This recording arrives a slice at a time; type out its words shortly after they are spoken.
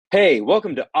Hey,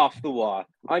 welcome to Off the Wall.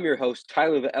 I'm your host,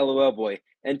 Tyler the LOL Boy,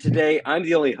 and today I'm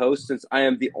the only host since I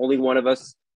am the only one of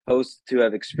us hosts to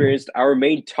have experienced our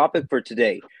main topic for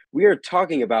today. We are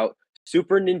talking about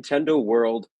Super Nintendo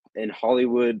World in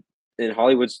Hollywood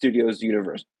Studios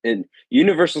Universe in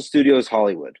Universal Studios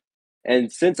Hollywood.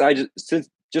 And since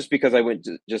just because I went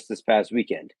just this past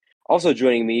weekend. Also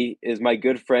joining me is my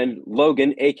good friend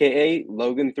Logan, aka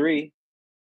Logan 3.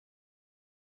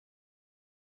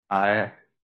 I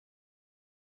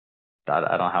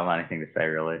I don't have anything to say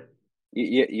really.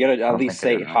 You gotta I at don't least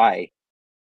think I do say now. hi.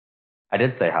 I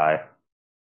did say hi.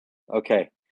 Okay.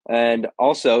 And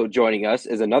also joining us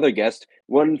is another guest,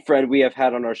 one friend we have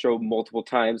had on our show multiple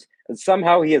times, and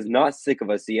somehow he is not sick of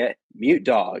us yet, Mute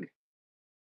Dog.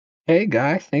 Hey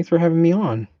guys, thanks for having me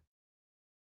on.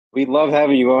 We love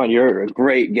having you on. You're a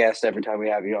great guest every time we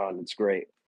have you on. It's great.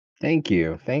 Thank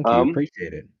you. Thank you. Um,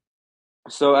 Appreciate it.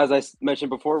 so as I mentioned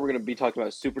before, we're going to be talking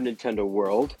about Super Nintendo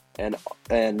World and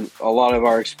a lot of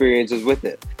our experiences with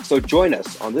it. So join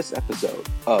us on this episode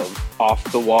of Off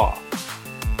the Wall.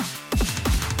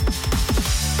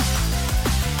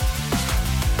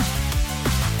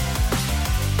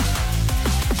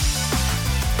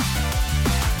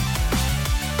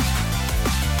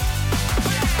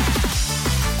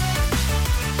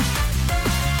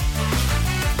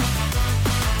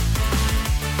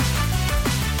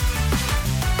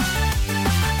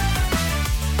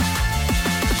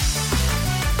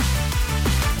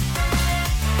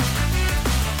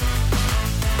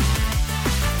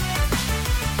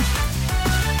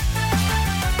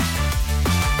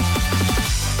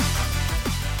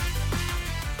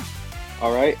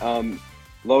 All right.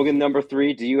 Logan number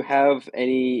 3, do you have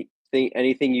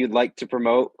anything you'd like to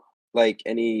promote? Like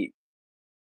anything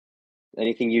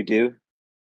you do?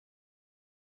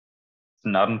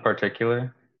 Not in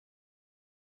particular.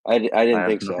 I I didn't have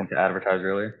think nothing so. to advertise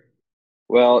really.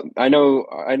 Well, I know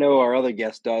our other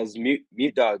guest does. Mute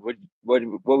Dog. What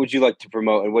would you like to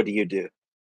promote, and what do you do?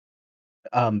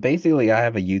 Basically, I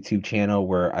have a YouTube channel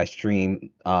where I stream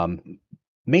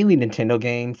mainly Nintendo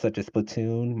games such as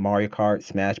Splatoon, Mario Kart,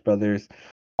 Smash Brothers,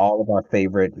 all of our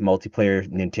favorite multiplayer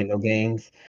Nintendo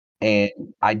games. And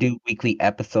I do weekly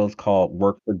episodes called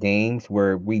Work for Games,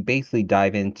 where we basically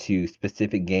dive into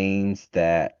specific games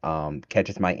that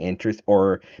catches my interest,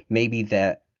 or maybe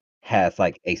that has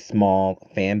like a small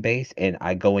fan base, and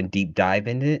I go in deep dive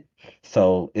in it.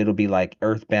 So it'll be like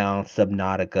Earthbound,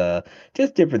 Subnautica,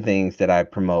 just different things that I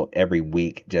promote every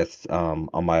week, just on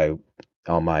my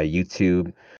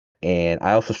YouTube. And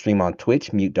I also stream on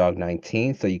Twitch,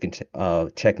 MuteDog19, so you can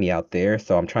check me out there.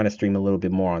 So I'm trying to stream a little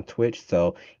bit more on Twitch.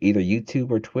 So either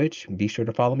YouTube or Twitch, be sure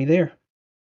to follow me there.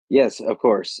 Yes, of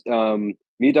course.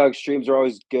 Mute Dog streams are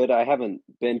always good. I haven't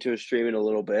been to a stream in a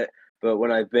little bit, but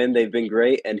when I've been, they've been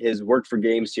great, and his Work for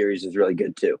Games series is really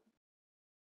good too.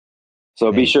 So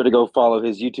be Thank sure to go follow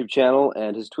his YouTube channel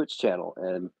and his Twitch channel,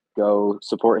 and go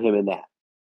support him in that.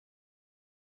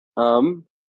 Um,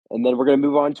 and then we're going to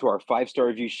move on to our 5-star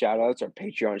review shout outs, our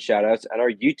Patreon shout outs, and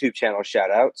our YouTube channel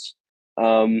shout outs.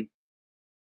 Um,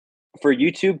 for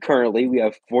YouTube, currently, we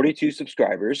have 42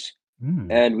 subscribers,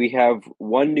 Mm. and we have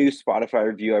one new Spotify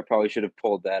review. I probably should have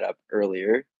pulled that up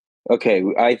earlier. Okay,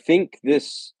 I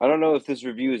don't know if this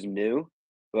review is new,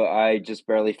 but I just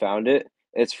barely found it.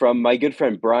 It's from my good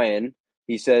friend Brian.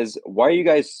 He says, "Why are you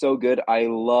guys so good? I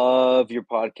love your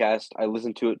podcast. I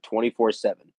listen to it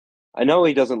 24/7." I know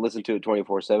he doesn't listen to it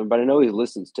 24/7, but I know he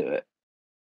listens to it.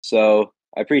 So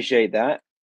I appreciate that.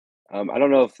 I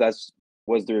don't know if that's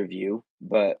was the review,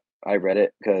 but I read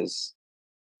it because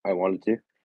I wanted to.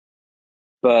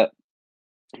 But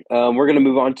we're going to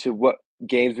move on to what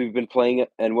games we've been playing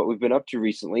and what we've been up to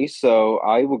recently. So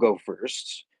I will go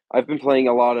first. I've been playing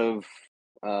a lot of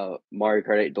Mario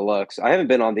Kart 8 Deluxe. I haven't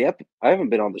been on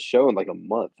the show in like a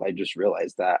month. I just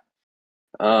realized that.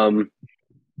 Um,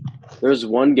 there's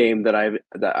one game that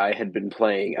I had been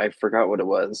playing. I forgot what it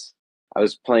was. I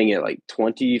was playing it like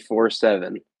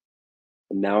 24/7,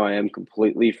 and now I am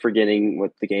completely forgetting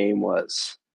what the game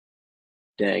was.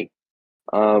 Dang.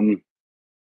 Um,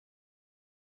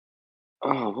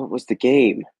 oh, what was the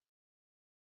game?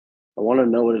 I want to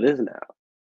know what it is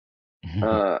now.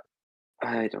 Uh,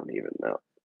 I don't even know.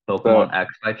 But Pokemon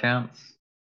X by chance?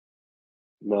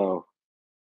 no,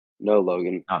 no,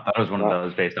 Logan. No, I thought it was one of Not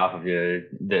those based off of the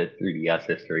 3DS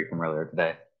history from earlier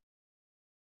today.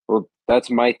 well. That's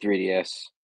my 3DS.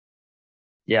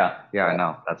 Yeah, I Uh,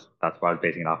 know. That's why I was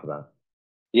basing it off of that.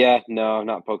 yeah, no,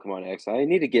 not Pokemon X. I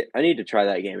need to try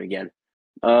that game again.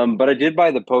 But I did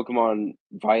buy the Pokemon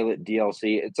Violet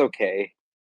DLC. It's okay.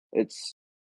 It's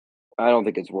I don't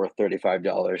think it's worth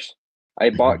 $35. I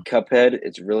bought Cuphead.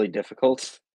 It's really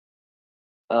difficult.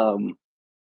 Um,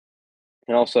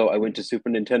 and also, I went to Super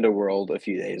Nintendo World a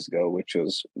few days ago, which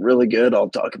was really good. I'll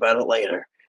talk about it later.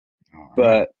 All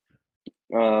right.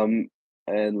 But um,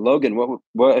 and Logan,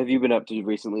 what have you been up to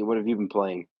recently? What have you been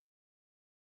playing?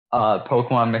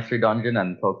 Pokemon Mystery Dungeon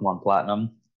and Pokemon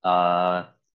Platinum.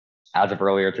 As of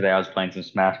earlier today, I was playing some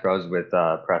Smash Bros with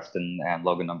Preston and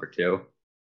Logan number two.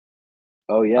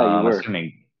 Oh yeah, you I'm were.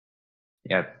 assuming,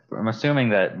 yeah, I'm assuming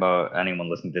that anyone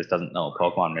listening to this doesn't know what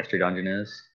Pokemon Mystery Dungeon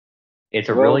is. It's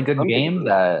a really Well, good some people game do.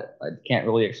 that I can't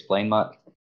really explain much.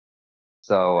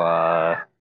 So I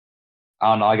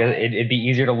don't know. I guess it'd be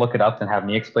easier to look it up than have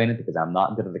me explain it because I'm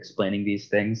not good at explaining these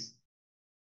things.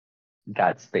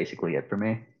 That's basically it for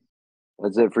me.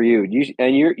 That's it for you.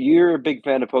 You're a big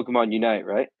fan of Pokemon Unite,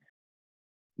 right?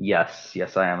 Yes,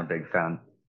 yes, I am a big fan.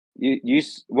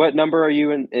 What number are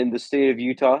you in the state of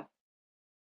Utah?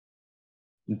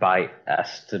 By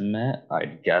estimate,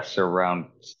 I'd guess around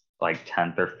like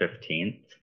 10th or 15th.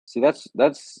 See,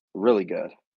 that's really good.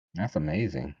 That's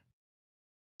amazing.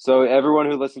 So everyone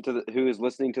who is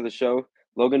listening to the show,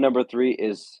 Logan number 3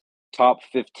 is top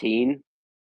 15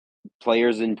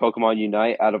 players in Pokemon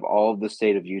Unite out of all of the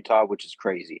state of Utah, which is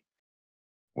crazy.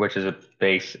 Which is a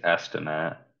base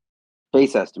estimate.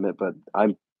 Base estimate, but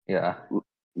I'm Yeah.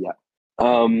 yeah.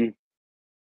 Um.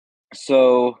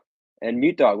 So and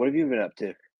Mute Dog, what have you been up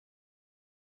to?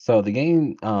 So the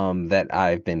game that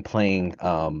I've been playing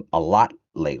a lot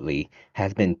lately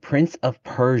has been Prince of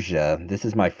Persia. This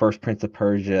is my first Prince of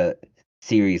Persia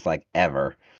series like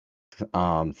ever.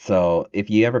 So if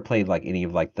you ever played like any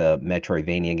of like the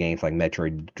Metroidvania games like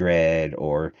Metroid Dread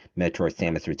or Metroid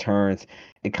Samus Returns,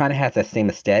 it kind of has that same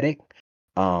aesthetic.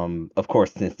 Of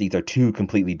course, since these are two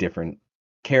completely different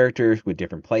characters with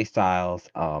different play styles,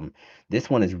 this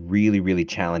one is really, really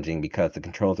challenging because the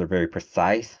controls are very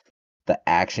precise. The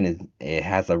action it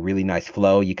has a really nice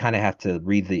flow. You kind of have to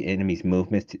read the enemy's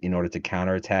movements in order to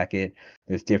counterattack it.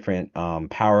 There's different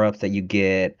power-ups that you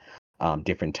get,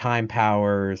 different time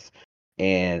powers,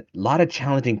 and a lot of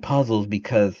challenging puzzles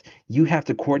because you have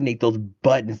to coordinate those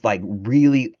buttons like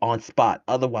really on spot.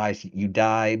 Otherwise, you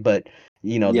die. But the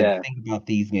Yeah, thing about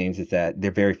these games is that they're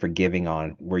very forgiving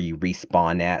on where you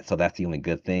respawn at, so that's the only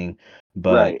good thing.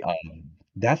 But right.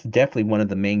 that's definitely one of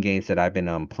the main games that I've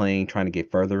been playing, trying to get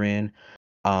further in.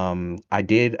 I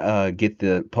did get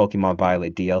the Pokemon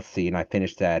Violet DLC and I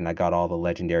finished that and I got all the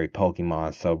legendary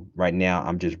Pokemon. So right now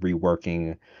I'm just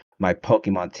reworking my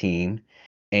Pokemon team.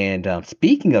 And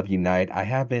speaking of Unite, I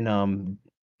have been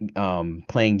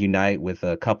playing Unite with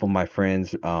a couple of my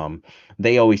friends.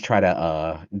 They always try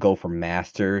to go for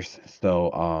masters.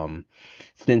 So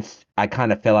since I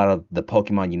kind of fell out of the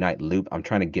Pokemon Unite loop, I'm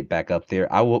trying to get back up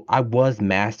there. I was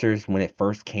masters when it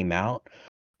first came out,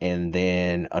 and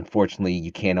then unfortunately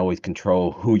you can't always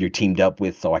control who you're teamed up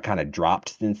with, so I kind of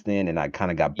dropped since then and I kind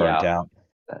of got burnt Yeah. out.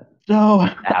 That So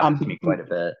happens to I'm me quite a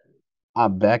bit.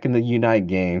 I'm back in the Unite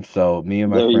game. So me and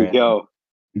my There you friend go.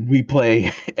 we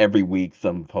play every week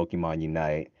some Pokemon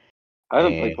Unite. I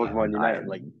haven't played And Pokemon I Unite in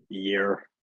like haven't, a year.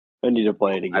 I need to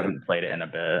play it I again. haven't played it in a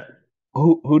bit.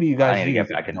 who do you I guys need to get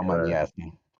use if back you don't into mind me it.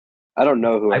 asking? I don't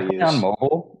know who I I play on use.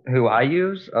 mobile. Who I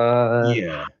use?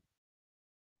 Yeah,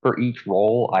 For each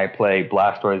role, I play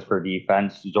Blastoise for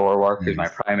defense, Zoroark is my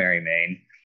nice, primary main,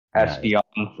 nice. Espeon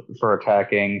for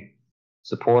attacking.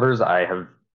 Supporters, I have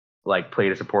like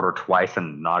played a supporter twice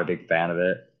and not a big fan of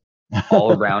it.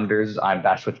 All rounders, I'm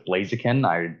best with Blaziken.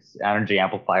 Energy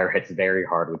Amplifier hits very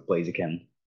hard with Blaziken.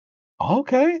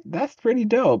 Okay, that's pretty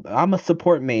dope. I'm a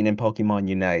support main in Pokemon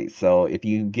Unite, so if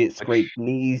you get scraped Which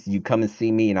knees, you come and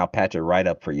see me and I'll patch it right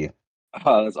up for you.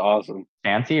 Oh, that's awesome.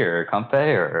 fancy or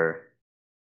Comfey or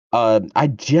I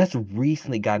just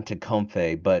recently got into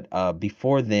Comfey, but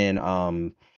before then,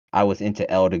 I was into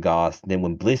Eldegoss. Then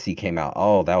when Blissey came out,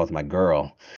 oh, that was my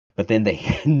girl. But then they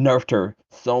nerfed her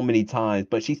so many times,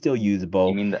 but she's still you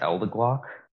usable. mean the Eldegoss?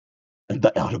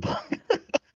 The Elderblock.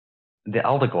 The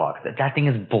Eldegoss. That thing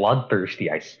is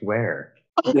bloodthirsty, I swear.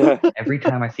 Yeah. Every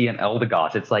time I see an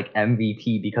Eldegoss, it's like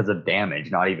MVP because of damage,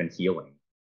 not even healing.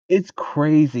 It's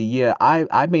crazy. Yeah,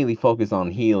 I mainly focus on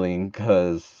healing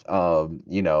because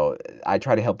I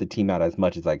try to help the team out as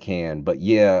much as I can. But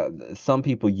yeah, some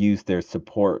people use their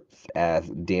supports as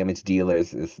damage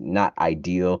dealers. It's not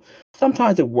ideal.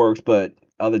 Sometimes it works, but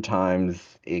other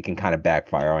times it can kind of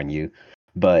backfire on you.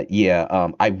 But yeah,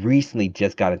 I recently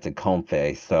just got into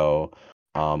Comfey, so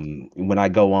when I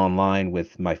go online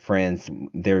with my friends,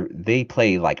 they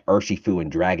play like Urshifu and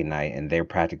Dragonite, and they're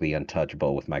practically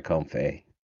untouchable with my Comfey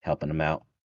helping them out.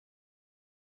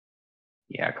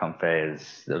 Yeah, Comfey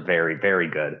is very, very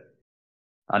good.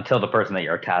 until the person that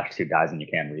you're attached to dies and you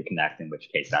can't reconnect, in which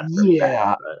case that's really bad.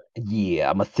 Yeah, But yeah,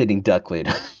 I'm a sitting ducklet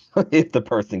if the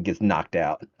person gets knocked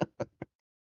out.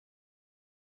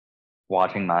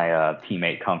 watching my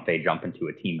teammate Comfey jump into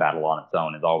a team battle on its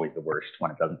own is always the worst when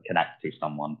it doesn't connect to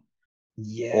someone.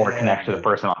 Or Yeah. connect to the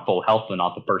person on full health and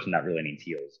not the person that really needs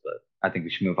heals. But I think we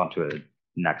should move on to a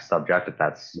next subject if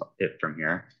that's it from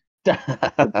here.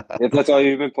 If that's all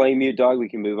you've been playing, Mute Dog, we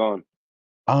can move on.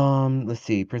 Let's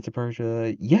see, Prince of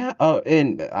Persia. Yeah,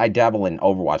 and I dabble in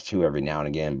Overwatch 2 every now and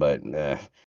again, but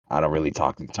I don't really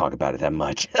talk about it that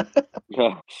much.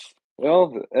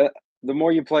 Well, the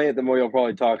more you play it, the more you'll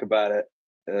probably talk about it,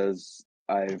 as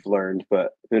I've learned.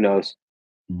 But who knows?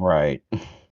 Right.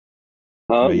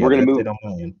 But yeah, We're gonna that's move. it on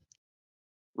my end.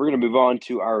 We're gonna move on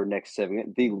to our next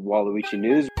segment, the Waluigi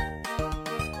News.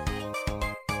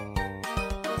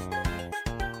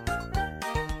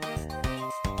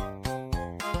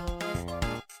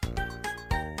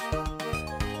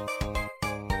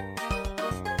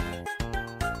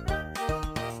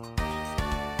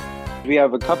 We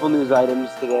have a couple news items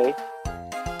today.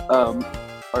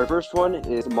 Our first one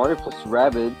is Mario plus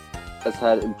Rabbids has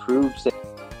had improved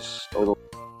sales over the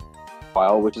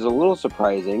while, which is a little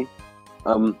surprising,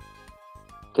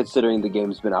 considering the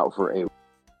game's been out for a.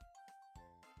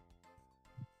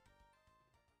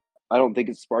 I don't think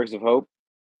it's sparks of hope,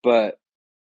 but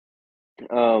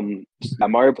Mario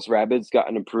plus Rabbids got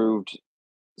an improved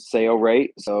sale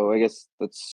rate, so I guess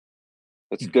that's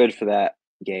good for that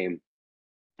game.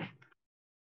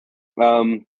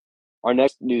 Our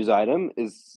next news item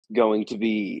is going to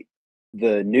be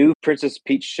the new Princess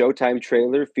Peach Showtime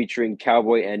trailer featuring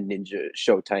Cowboy and Ninja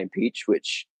Showtime Peach,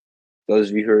 which those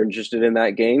of you who are interested in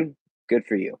that game, good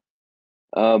for you.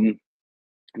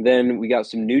 Then we got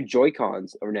some new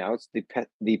Joy-Cons announced,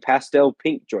 the pastel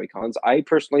pink Joy-Cons. I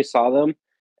personally saw them,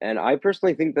 and I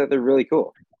personally think that they're really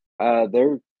cool.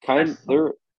 They're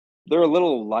a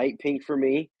little light pink for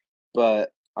me,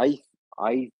 but I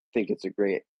think it's a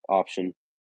great option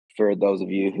for those of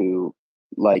you who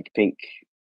like pink.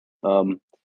 And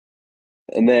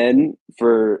then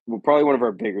for probably one of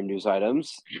our bigger news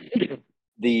items,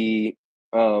 they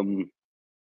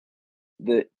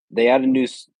added new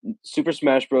Super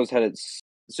Smash Bros. Had its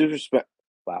Super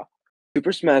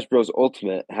Smash Bros.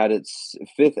 Ultimate had its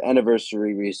 5th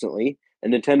anniversary recently,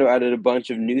 and Nintendo added a bunch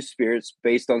of new spirits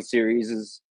based on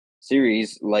series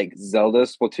like Zelda,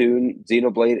 Splatoon,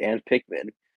 Xenoblade, and Pikmin.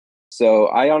 So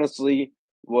I honestly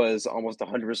was almost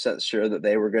 100% sure that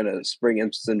they were gonna spring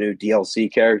in some new DLC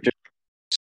characters,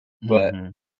 but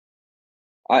Mhm.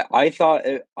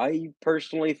 I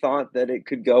personally thought that it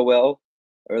could go well,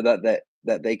 or that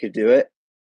they could do it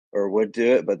or would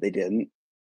do it, but they didn't.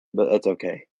 But that's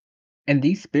okay. And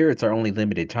these spirits are only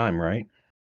limited time, right?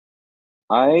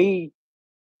 I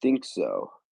think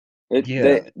so.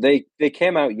 Yeah. They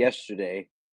came out yesterday.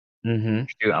 Mhm.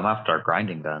 Dude, I'm after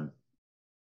grinding then.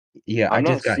 Yeah, I I'm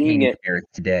just not got seeing Hanging it.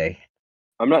 Spirits today.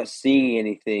 I'm not seeing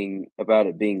anything about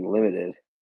it being limited.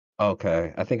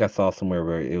 Okay, I think I saw somewhere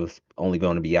where it was only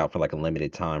going to be out for like a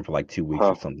limited time for like 2 weeks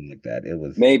or Huh. something like that. It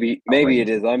was Maybe it outrageous.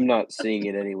 is. I'm not seeing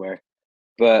it anywhere.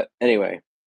 But anyway,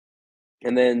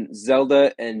 and then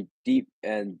Zelda and Deep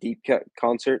Cut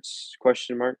concerts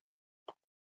question mark.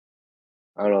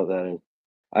 I don't know what that is.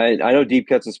 I know Deep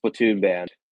Cut's a Splatoon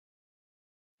band,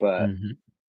 but Mhm.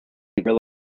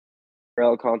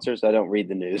 real concerts I don't read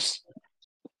the news.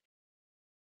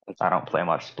 I don't play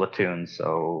much Splatoon,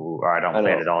 or I don't I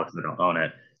play it know. at all because I don't own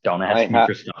it. Don't know I has have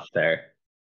future stuff there.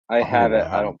 I Oh, have it. I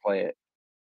wow. don't play it.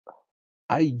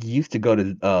 I used to go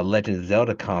to Legend of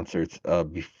Zelda concerts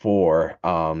before.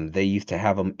 They used to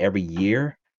have them every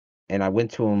year, and I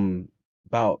went to them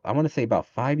about I want to say about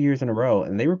 5 years in a row,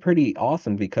 and they were pretty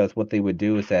awesome because what they would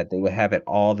do is that they would have it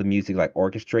all the music like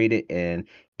orchestrated, and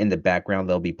in the background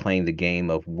they'll be playing the game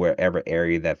of wherever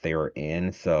area that they were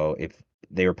in. So if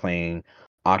they were playing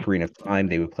Ocarina of Time,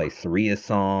 they would play Saria's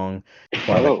song,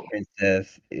 Twilight Oh.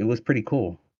 Princess. It was pretty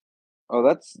cool. Oh,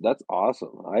 that's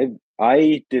awesome.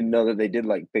 I didn't know that they did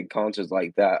like big concerts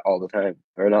like that all the time,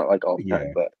 or not like all the time,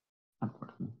 Yeah. but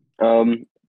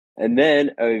and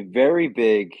then a very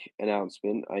big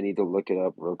announcement. I need to look it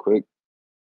up real quick.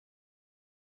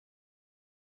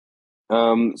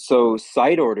 So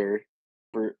Side Order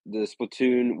for the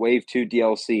Splatoon Wave 2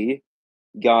 DLC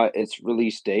got its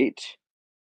release date.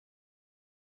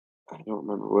 I don't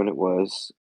remember when it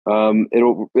was. It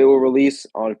will release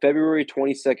on February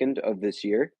 22nd of this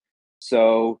year.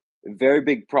 So very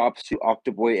big props to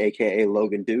Octoboy, aka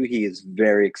Logan Do. He is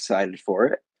very excited for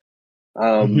it.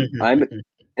 I'm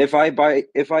if I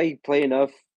play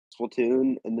enough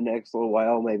Splatoon in the next little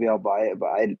while, maybe I'll buy it.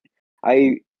 But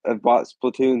I have bought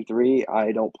Splatoon 3.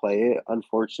 I don't play it,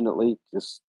 unfortunately.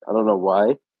 Just I don't know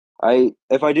why.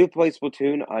 If I do play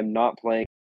Splatoon, I'm not playing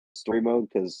story mode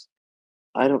because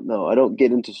I don't know. I don't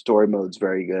get into story modes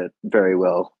very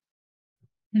well.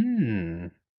 Hmm.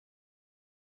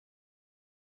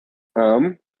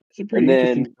 And It's a pretty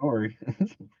interesting then story.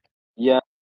 yeah,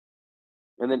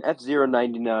 and then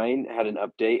F099 had an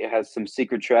update. It has some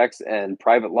secret tracks and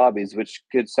private lobbies, which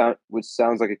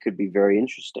sounds like it could be very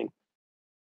interesting.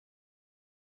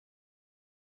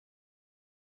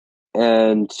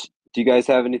 And do you guys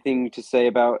have anything to say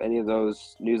about any of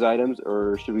those news items,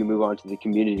 or should we move on to the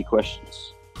community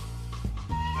questions?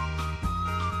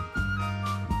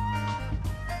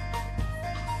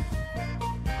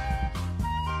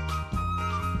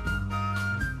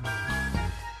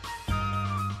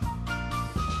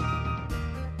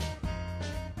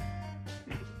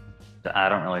 I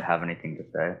don't really have anything to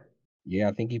say. Yeah,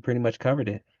 I think you pretty much covered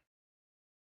it.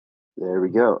 There we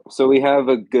go. So we have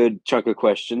a good chunk of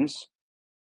questions.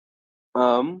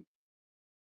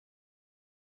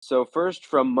 So first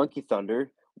from Monkey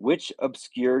Thunder, which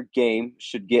obscure game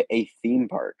should get a theme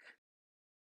park?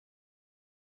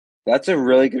 That's a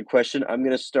really good question. I'm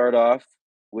going to start off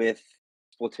with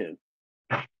Splatoon.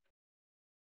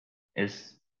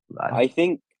 Is I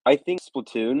think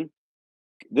Splatoon.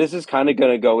 This is kind of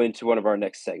going to go into one of our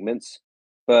next segments,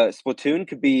 but Splatoon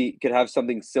could have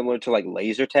something similar to like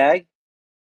laser tag,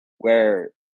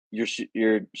 where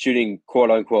you're shooting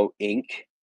quote unquote ink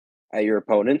at your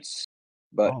opponents,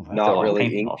 but Oh, that's not so like really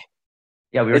cool. ink. paintball?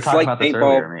 Yeah, we were It's talking like about this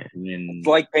paintball. earlier. I It's mean,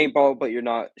 like paintball, but you're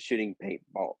not shooting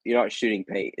paintball. You're not shooting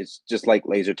paint. It's just like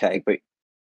laser tag, but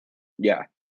yeah.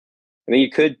 I mean,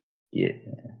 you could. yeah,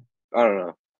 I don't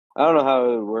know. I don't know how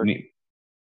it would work. me,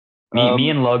 me Um,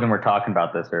 and Logan were talking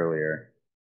about this earlier.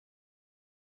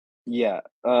 yeah.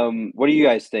 What do you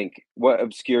guys think? What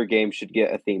obscure game should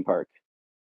get a theme park?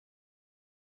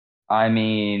 I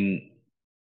mean,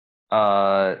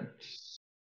 uh,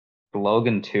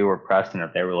 Logan 2 or Preston,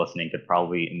 if they were listening, could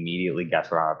probably immediately guess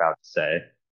what I'm about to say.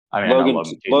 I mean, I know Logan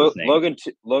 2 is listening.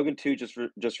 Logan 2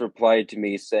 just replied to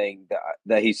me saying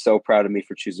that he's so proud of me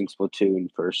for choosing Splatoon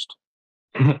first.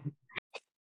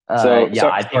 So Yeah,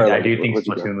 sorry, sorry, I Logan. do think What'd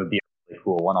you go? Splatoon would be a really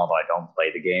cool one. Although I don't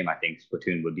play the game, I think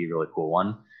Splatoon would be a really cool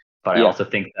one. But I Yeah. also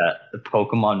think that the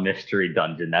Pokemon Mystery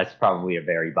Dungeon, that's probably a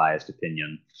very biased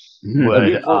opinion, I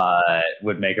mean,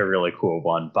 would make a really cool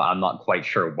one. But I'm not quite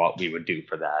sure what we would do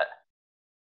for that.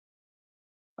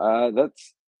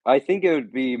 that's. I think it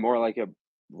would be more like a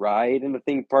ride in the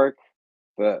theme park,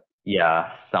 but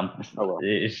Yeah, oh well.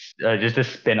 it's just a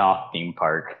spin-off theme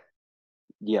park.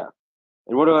 Yeah.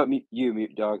 And what about you,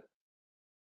 Mute Dog?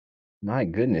 My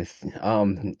goodness.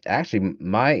 Actually,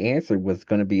 my answer was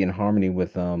going to be in harmony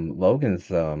with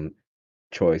Logan's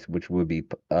choice, which would be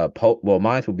well,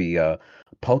 mine would be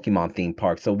Pokemon theme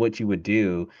park. So what you would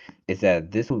do is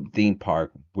that theme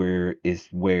park where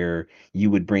you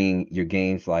would bring your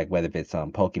games, like whether if it's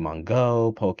Pokemon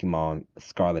Go, Pokemon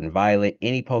Scarlet and Violet,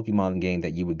 any Pokemon game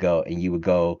that you would go, and you would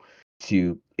go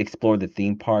to explore the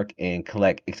theme park and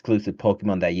collect exclusive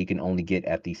Pokemon that you can only get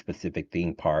at these specific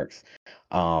theme parks.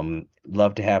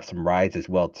 Love to have some rides as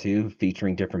well too,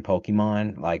 featuring different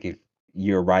Pokemon. Like if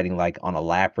you're riding like on a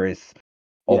Lapras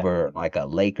Yeah, over like a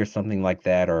lake or something like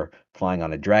that, or flying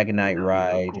on a Dragonite That would be really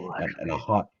ride cool, and actually. a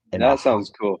that hot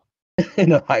sounds cool.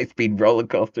 in a high speed roller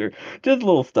coaster. Just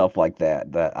little stuff like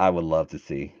that that I would love to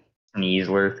see.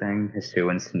 Sneasler thing, Hisu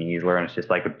and Sneasler, and it's just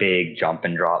like a big jump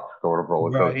and drop sort of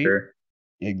roller Right. coaster.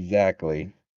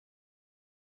 Exactly.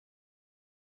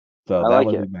 So I that like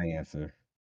would it. be my answer.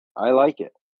 I like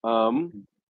it. And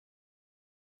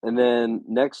then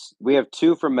next we have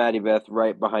two from Maddie Beth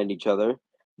right behind each other.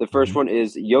 The first Mhm. one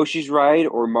is Yoshi's Ride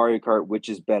or Mario Kart, which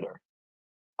is better?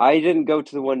 I didn't go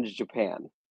to the one in Japan,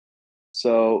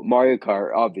 so Mario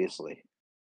Kart, obviously.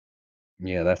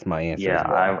 Yeah, that's my answer Yeah, as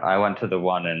well. I went to the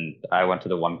one in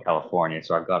California,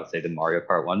 so I've got to say the Mario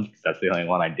Kart one because that's the only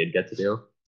one I did get to do.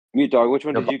 Mute Dog, which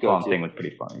one The did you bump go bump to? thing was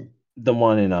pretty funny. The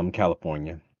one in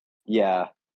California. Yeah,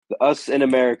 us in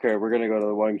America, we're gonna go to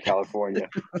the one in California.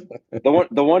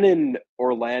 The one in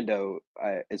Orlando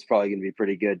is probably gonna be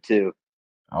pretty good too.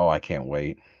 Oh, I can't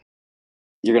wait.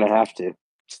 You're gonna have to.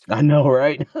 I know,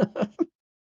 right?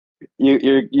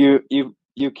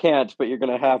 You can't, but you're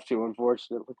gonna have to,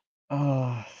 unfortunately.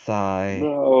 Oh, sigh.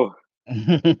 No.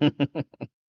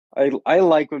 I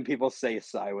like when people say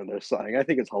sigh when they're sighing. I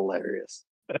think it's hilarious.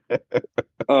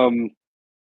 Um,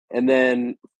 and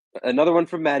then another one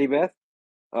from Maddie Beth.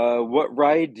 What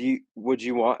ride would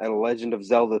you want at a Legend of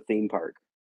Zelda theme park?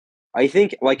 I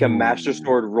think like a Master Ooh.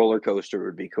 Sword roller coaster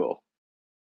would be cool.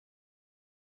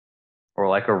 or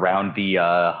like around the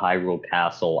Hyrule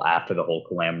Castle after the whole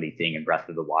Calamity thing in Breath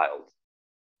of the Wild.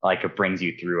 Like it brings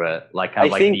you through it, like kind I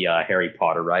of like think the Harry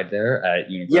Potter ride there at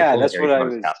yeah, Universal, the that's Harry what I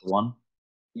Potter's was. Castle one.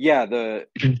 Yeah,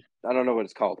 I don't know what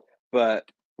it's called, but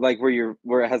like where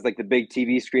it has like the big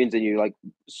TV screens and you like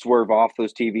swerve off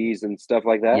those TVs and stuff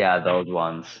like that. Yeah, those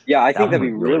ones. Yeah, I That think one that'd was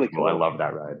be really really cool. I cool. love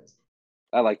that ride.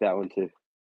 I like that one too.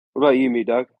 What about you, me,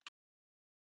 Doug?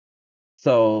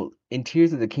 So in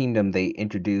Tears of the Kingdom, they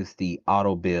introduced the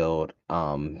auto build,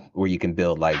 where you can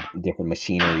build like different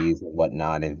machineries and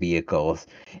whatnot and vehicles.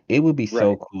 It would be so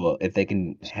Right. cool if they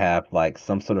can have like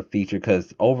some sort of feature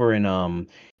because over in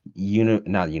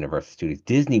not Universal Studios,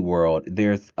 Disney World,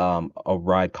 there's a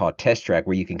ride called Test Track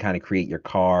where you can kind of create your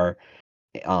car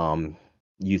um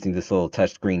using this little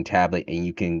touchscreen tablet and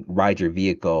you can ride your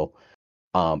vehicle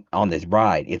on this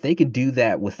ride. If they could do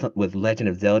that with Legend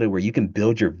of Zelda, where you can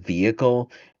build your vehicle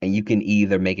and you can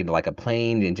either make it like a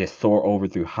plane and just soar over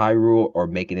through Hyrule, or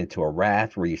make it into a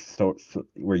raft where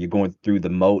where you're going through the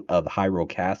moat of Hyrule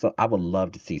Castle, I would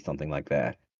love to see something like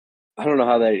that. I don't know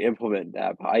how they implement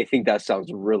that, but I think that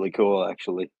sounds really cool,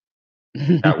 actually.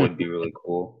 That would be really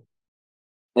cool.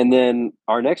 And then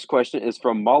our next question is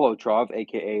from Molotrov,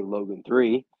 aka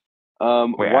Logan3.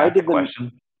 Wait, I Why asked a did the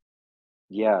question.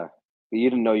 yeah, you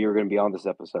didn't know you were going to be on this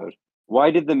episode.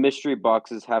 Why did the mystery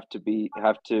boxes have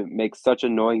to make such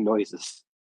annoying noises?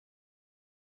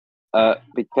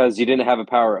 Because you didn't have a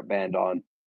Powerup Band on,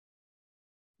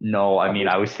 No, I mean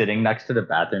I was obviously. sitting next to the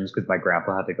bathrooms because my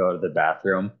grandpa had to go to the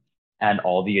bathroom, and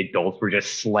all the adults were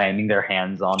just slamming their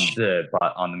hands on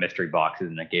the mystery boxes,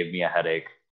 and it gave me a headache,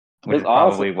 which That's is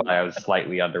probably why awesome. I was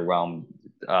slightly underwhelmed.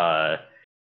 Uh,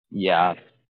 yeah,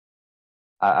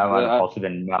 I might have Uh, also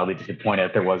been mildly disappointed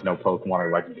if there was no Pokemon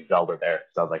or Legend of Zelda there.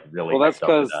 So I was like really well, that's hyped up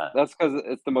for because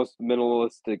that. it's the most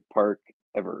minimalistic park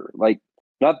ever. Like,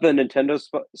 not the Nintendo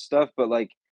stuff, but like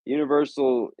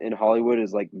Universal in Hollywood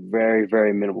is like very,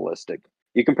 very minimalistic.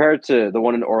 You compare it to the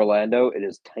one in Orlando, it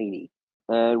is tiny.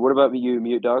 And what about you,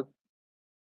 Mute Dog?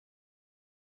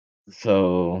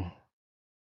 So,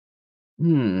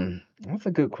 that's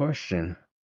a good question.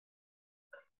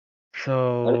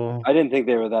 So, I didn't think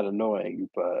they were that annoying,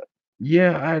 but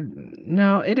yeah, I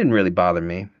no, it didn't really bother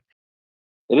me.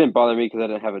 it didn't bother me because I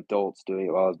didn't have adults doing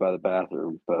it while I was by the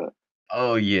bathroom. But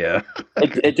Oh yeah.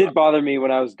 it did bother me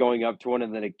when I was going up to one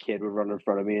and then a kid would run in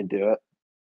front of me and do it.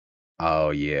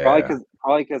 Oh yeah.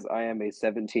 Probably because I am a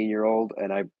 17-year-old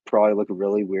and I probably look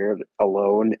really weird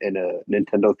alone in a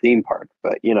Nintendo theme park.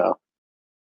 But you know,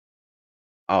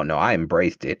 Oh no, I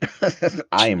embraced it.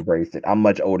 I embraced it. I'm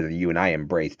much older than you, and I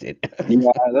embraced it.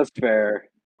 yeah, that's fair.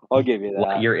 I'll give you Let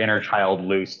that. your inner child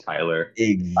loose, Tyler.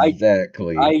 I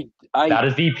Exactly. That I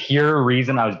is the pure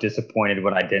reason I was disappointed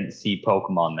when I didn't see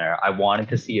Pokemon there. I wanted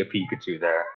to see a Pikachu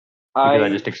there because I I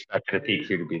just expected a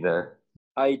Pikachu to be there.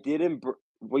 I didn't.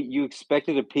 What you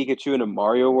expected a Pikachu in a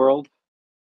Mario world?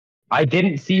 I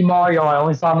didn't see Mario. I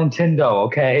only saw Nintendo.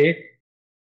 Okay,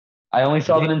 I only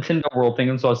saw the They Nintendo World thing,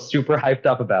 and so I was super hyped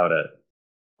up about it.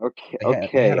 Okay,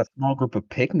 they had a okay. small group of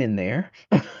Pikmin there.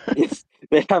 It's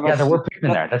they have Yeah, there were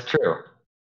Pikmin there. That's true.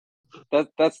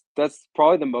 that's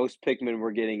probably the most Pikmin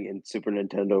we're getting in Super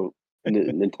Nintendo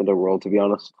World. To be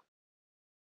honest, I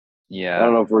don't Yeah.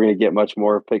 know if we're gonna get much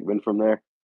more Pikmin from there.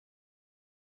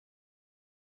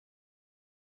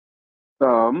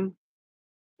 Um,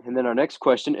 and then our next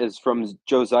question is from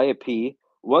Josiah P.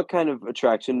 What kind of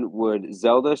attraction would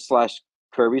Zelda slash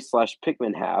Kirby slash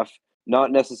Pikmin have?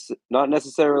 Not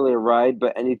necessarily a ride,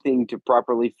 but anything to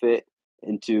properly fit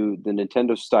into the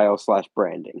Nintendo style slash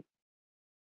branding.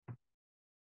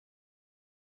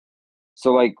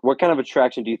 So, like, what kind of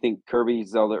attraction do you think Kirby,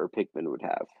 Zelda, or Pikmin would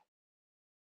have?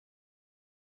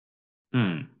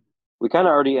 Hmm. We kind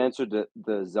of already answered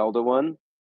the Zelda one,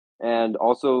 and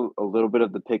also a little bit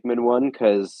of the Pikmin one,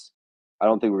 because I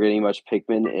don't think we're getting much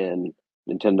Pikmin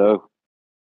Nintendo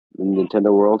in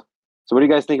Nintendo World. So, what do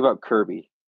you guys think about Kirby?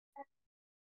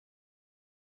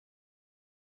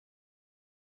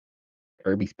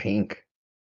 Kirby's pink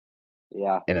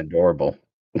Yeah, and adorable.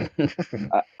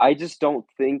 I just don't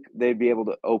think they'd be able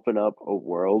to open up a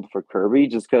world for Kirby,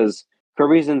 just because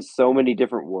Kirby's in so many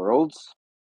different worlds,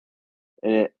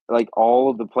 and it like all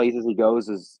of the places he goes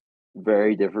is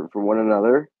very different from one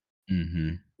another.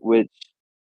 hmm Which,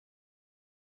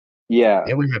 yeah,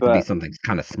 It would have to be but something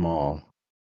kind of small.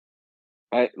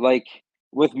 I like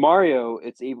with Mario,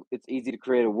 it's easy to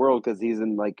create a world because he's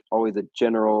in like always a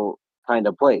general kind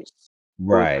of place.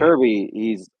 But with Right, Kirby,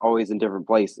 he's always in different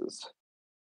places.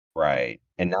 right.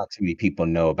 And not too many people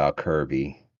know about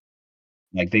Kirby.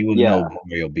 Like they would know Yeah,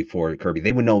 Mario before Kirby.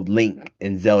 They would know Link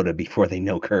and Zelda before they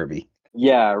know Kirby.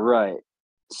 yeah, right.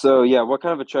 So yeah, what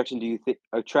kind of attraction do you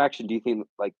think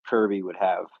like Kirby would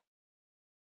have?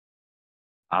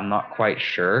 I'm not quite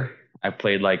sure. I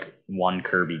played like one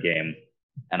Kirby game,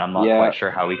 and I'm not Yeah, quite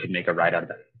sure how we could make a ride out of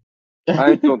that.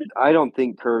 I don't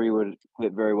think Kirby would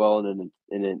fit very well in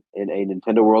a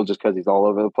Nintendo world just because he's all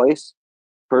over the place.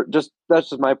 That's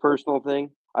just my personal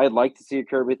thing. I'd like to see a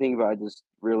Kirby thing, but I just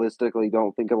realistically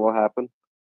don't think it will happen.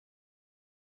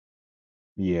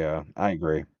 Yeah, I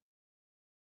agree.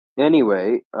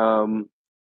 Anyway, all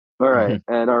right,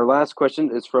 and our last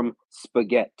question is from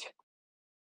Spaghetti.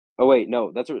 Oh wait,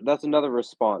 no, that's another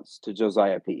response to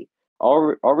Josiah P.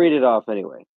 I'll read it off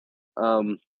anyway.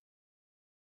 Um,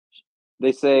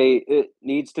 they say it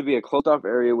needs to be a closed off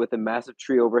area with a massive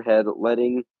tree overhead,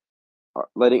 letting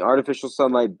artificial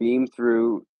sunlight beam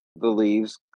through the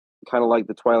leaves, kind of like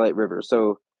the Twilight River.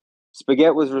 So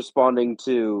Spaghetti was responding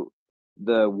to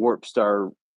the warp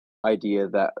star idea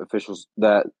that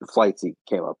Flightsy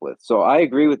came up with. So I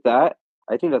agree with that.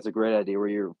 I think that's a great idea where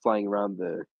you're flying around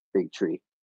the big tree.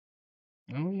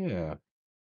 Oh yeah,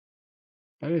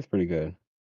 that is pretty good.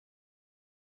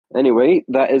 Anyway,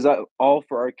 that is all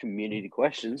for our community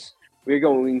questions. We're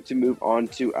going to move on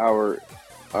to our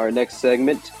next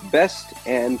segment, best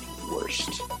and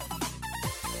worst.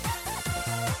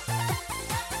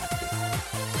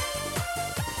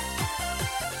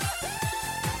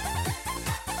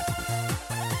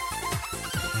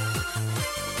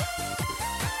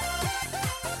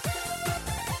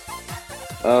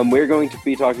 We're going to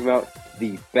be talking about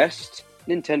the best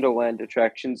Nintendo Land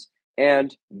attractions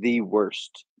and the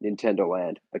worst Nintendo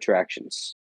Land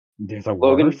attractions. There's a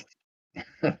Logan, worst.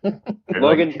 There's like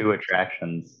Logan, two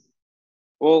attractions.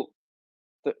 well,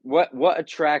 what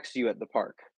attracts you at the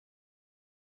park?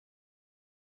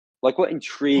 Like what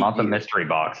intrigued Not the you? mystery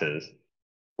boxes.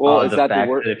 Well, The fact that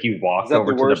if you Is walked that the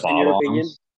over to the worst in your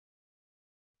opinion?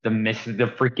 bob-ombs, the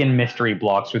freaking mystery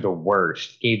blocks were the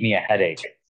worst. Gave me a headache.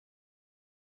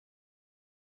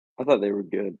 I thought they were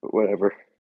good, but whatever.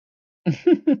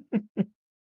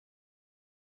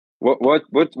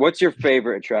 What's your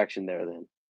favorite attraction there then?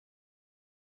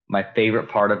 My favorite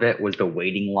part of it was the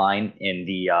waiting line in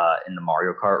the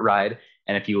Mario Kart ride.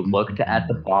 And if you looked at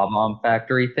the Bob-omb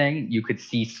Factory thing, you could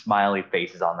see smiley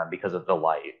faces on them because of the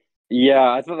light.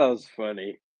 Yeah, I thought that was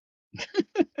funny.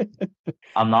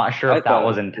 I'm not sure I if that thought it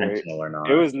was was great. intentional or It not.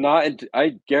 was not.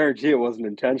 I guarantee it wasn't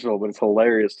intentional, but it's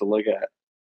hilarious to look at.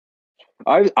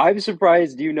 I'm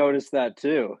surprised you noticed that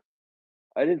too.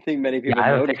 I didn't think many Yeah, people I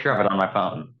have a noticed picture of it that. on my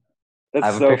phone. I That's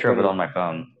have a so picture of it funny. on my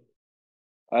phone.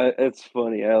 It's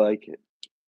funny. I like it.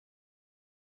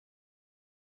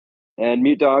 And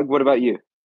Mute Dog, what about you?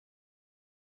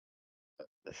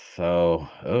 So,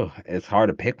 oh, it's hard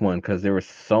to pick one because there was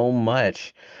so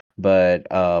much, but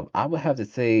I would have to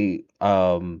say,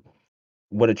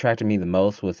 what attracted me the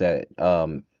most was that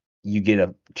you get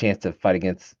a chance to fight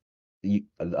against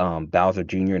Bowser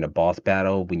Jr. in a boss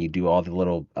battle when you do all the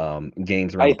little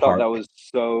games around I the thought park. that was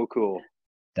so cool.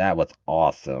 That was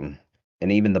awesome.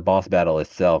 And even the boss battle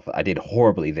itself, I did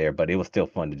horribly there, but it was still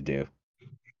fun to do.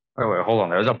 Wait, hold on.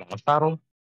 There's a boss battle?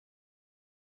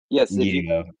 Yes,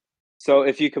 Yeah,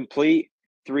 if you complete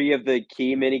three of the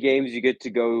key mini games, you get to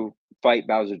go fight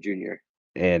Bowser Jr.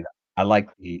 and I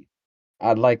like the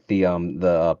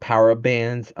Powerup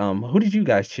Bands. Who did you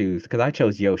guys choose? Because I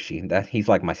chose Yoshi. That he's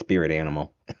like my spirit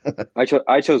animal.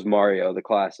 I chose Mario, the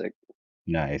classic.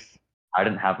 Nice. I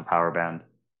didn't have a power band.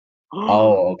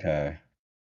 Oh, okay.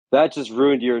 That just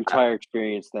ruined your entire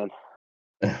experience then.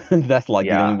 That's like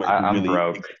the only Yeah, way to I'm really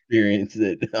broke. experience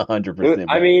it 100%,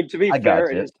 I but mean, to be I fair,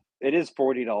 got you. it is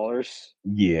 $40.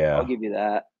 I'll Yeah, give you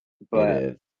that. it But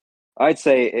is. I'd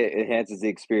say it enhances the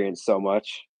experience so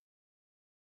much.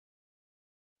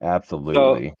 So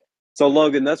Absolutely. so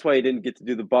Logan, that's why you didn't get to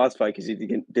do the boss fight because you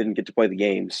didn't get to play the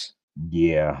games.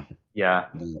 Yeah, Yeah,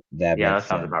 that yeah, makes that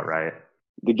sounds sense. about right.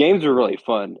 The games are really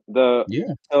fun. Yeah.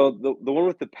 The one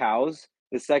with the POWs,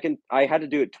 the second I had to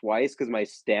do it twice because my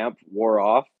stamp wore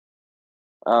off.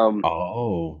 Um,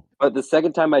 Oh. but the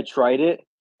second time I tried it,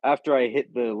 after I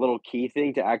hit the little key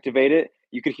thing to activate it,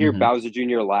 you could hear Hmm. Bowser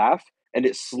Jr. laugh, and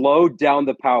it slowed down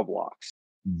the POW blocks.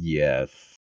 Yes.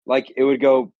 Like it would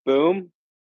go boom,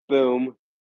 boom,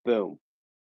 boom,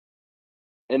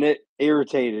 and it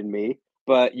irritated me.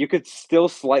 But you could still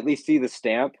slightly see the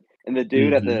stamp, and the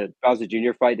dude at Hmm. the Bowser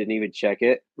Jr. fight didn't even check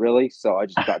it really, so I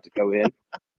just got to go in.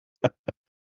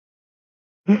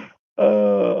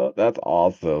 That's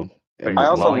awesome. Wait, I And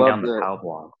also slowing like, love down the the POW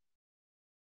block.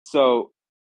 so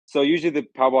so usually the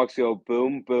POW blocks go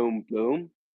boom, boom, boom,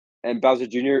 and Bowser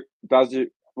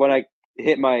when I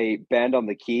hit my band on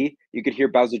the key, you could hear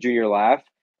Bowser Jr. laugh,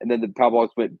 and then the POW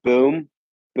blocks went boom,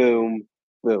 boom,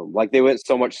 boom. Like they went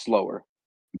so much slower,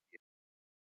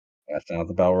 That sounds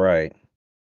about right.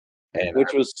 And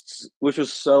which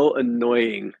was so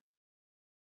annoying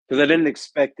because I didn't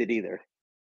expect it either.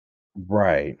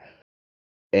 right.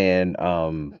 And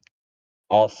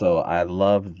also I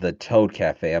love the Toad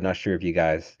Cafe. I'm not sure if you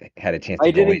guys had a chance to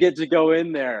I go didn't in. get to go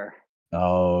in there. I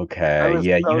Okay. was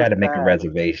Yeah, you so had to make a sad.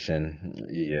 reservation.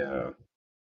 Yeah.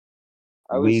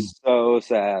 I was We so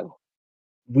sad.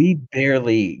 we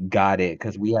barely got it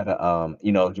because we had a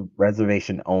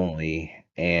reservation only.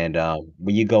 And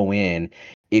when you go in,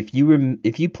 if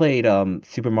you played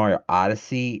Super Mario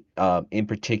Odyssey, in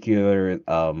particular,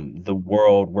 the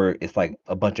world where it's like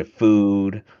a bunch of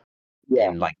food Yeah.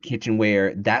 and like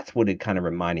kitchenware, that's what it kind of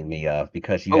reminded me of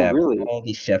because you Oh, have really? all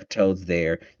these chef toads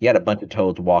there. You had a bunch of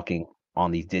toads walking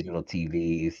on these digital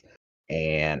TVs,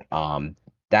 and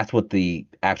that's what the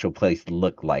actual place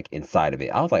looked like inside of it.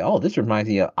 I was like, oh, this reminds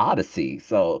me of Odyssey.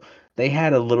 So they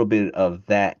had a little bit of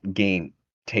that game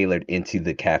tailored into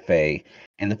the cafe,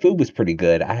 and the food was pretty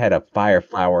good. I had a fire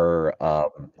flower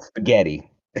spaghetti,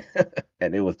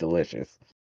 and it was delicious.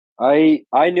 I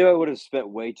knew I would have spent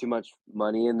way too much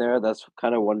money in there. That's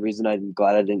kind of one reason I'm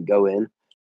glad I didn't go in.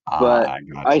 Ah, But I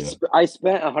got you. I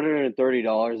spent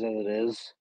 $130 as it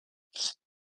is,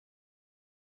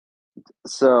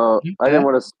 so Okay. I didn't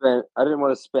want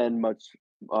to spend much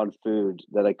on food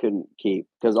that I couldn't keep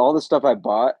because all the stuff I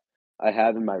bought I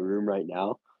have in my room right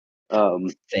now. Um,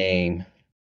 Same.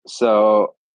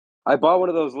 so I bought one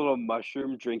of those little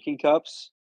mushroom drinking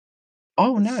cups.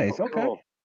 Oh, It's nice. so Okay. cool.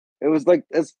 It was like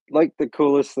it's like the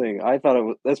coolest thing. I thought it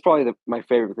was that's probably my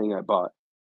favorite thing I bought.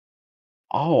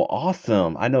 Oh,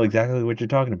 awesome. I know exactly what you're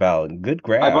talking about. Good I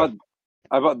grab.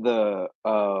 bought the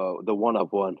one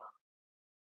up one.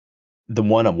 The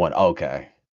one-on-one. Okay.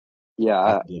 That's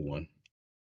Yeah. a good one.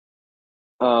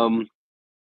 Um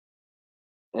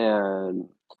and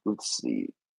let's see.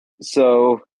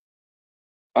 So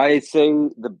I say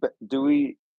do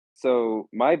we so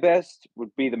my best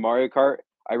would be the Mario Kart.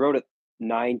 I rode it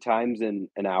 9 times in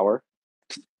an hour.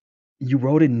 You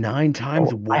wrote it 9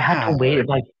 times? Oh, I had to Wow. wait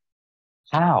like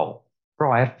how?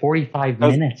 Bro, I have 45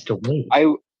 Cuz minutes to wait.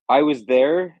 I was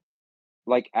there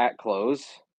like at close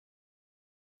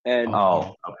and Okay.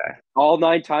 Oh, okay. all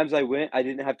 9 times I went, I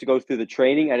didn't have to go through the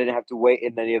training. I didn't have to wait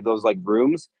in any of those like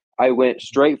rooms. I went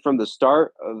straight from the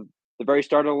very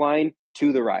start of the line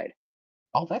to the ride.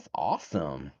 Oh, that's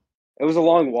awesome. It was a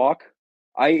long walk.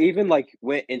 I even like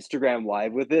went Instagram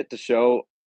live with it to show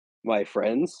my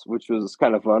friends, which was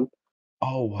kind of fun.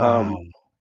 Oh, wow. Um,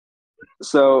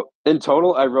 so in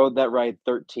total, I rode that ride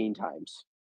 13 times.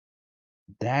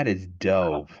 That is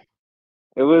dope.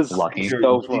 It was Did Lucky. you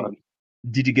so did you fun.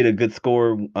 did you get a good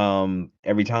score,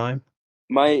 every time?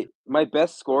 My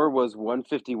best score was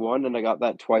 151, and I got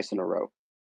that twice in a row.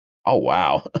 Oh,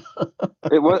 wow.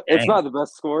 It's Dang. not the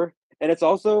best score, and it's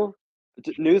also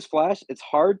news flash. It's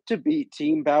hard to beat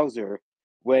Team Bowser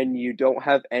when you don't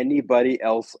have anybody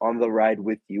else on the ride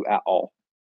with you at all.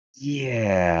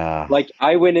 Yeah. Like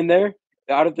I went in there,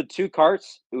 out of the 2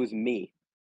 carts, it was me,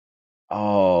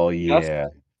 Oh, just yeah.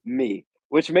 me,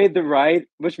 which made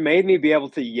me be able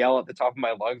to yell at the top of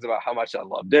my lungs about how much I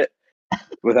loved it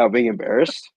without being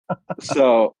embarrassed.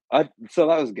 So that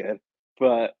was good,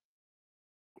 but,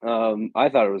 I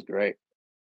thought it was great.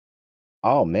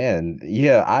 Oh, man.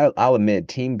 Yeah, I'll admit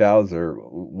Team Bowser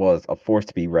was a force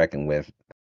to be reckoned with.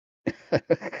 I'm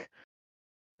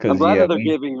 'Cause, glad yeah, that they're we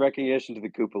giving recognition to the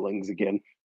Koopalings again,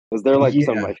 because 'cause they're, like,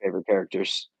 some of yeah, my favorite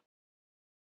characters.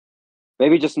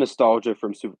 Maybe just nostalgia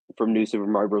from New Super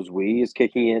Mario Bros. Wii is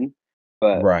kicking in,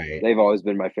 but right. they've always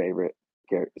been my favorite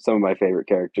some of my favorite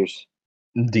characters.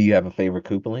 Do you have a favorite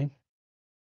Koopaling?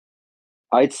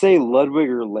 I'd say Ludwig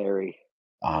or Larry.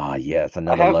 Ah, yes, I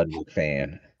another have Ludwig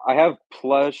fan. I have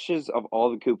plushes of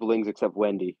all the Koopalings except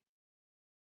Wendy.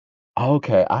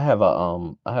 Okay, I have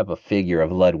a figure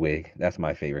of Ludwig. That's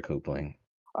my favorite Koopaling.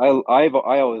 I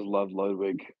always loved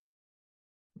Ludwig.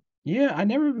 Yeah, I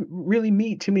never really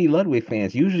meet too many Ludwig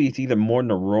fans. Usually it's either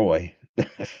Morton or Roy.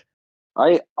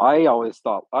 I've always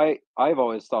thought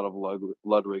of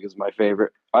Ludwig as my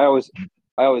favorite. I always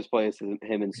play as him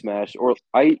in Smash, or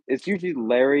I it's usually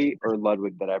Larry or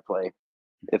Ludwig that I play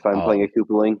if I'm playing a Oh,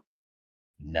 Koopaling.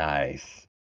 nice.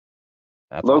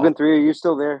 That's Logan awesome. 3, are you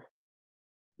still there?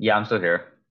 Yeah, I'm still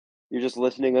here. You're just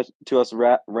listening to us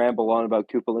ramble on about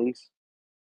Koopalings.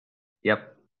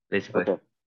 Yep, basically. Okay,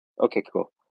 okay,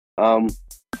 cool. Um,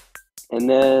 and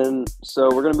then so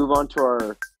we're gonna move on to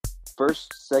our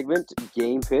first segment,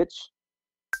 game pitch.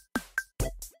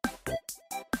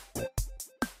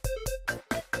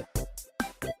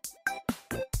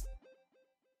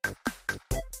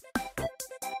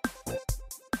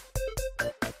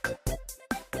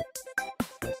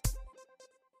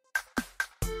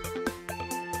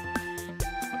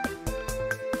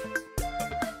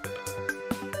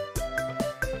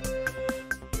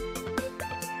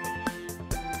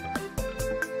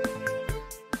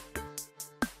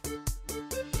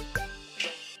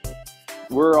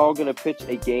 we're all gonna pitch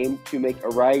a game to make a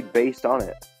ride based on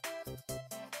it.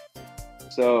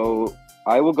 So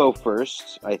I will go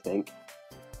first, I think.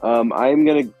 I'm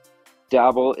gonna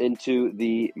dabble into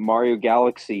the Mario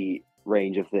Galaxy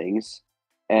range of things,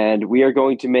 and we are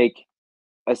going to make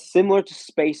a similar to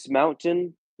Space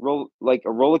Mountain like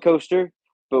a roller coaster,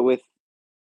 but with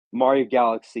Mario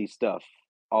Galaxy stuff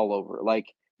all over. Like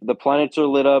the planets are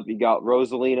lit up. You got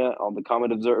Rosalina on the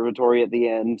Comet Observatory at the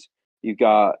end. You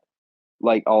got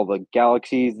like all the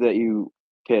galaxies that you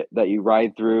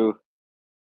ride through.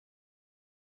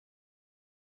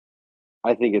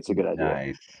 I think it's a good idea.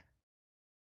 Nice.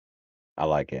 I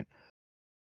like it.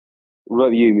 What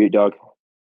about you, Mute Dog?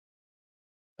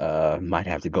 Might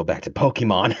have to go back to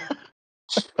Pokemon.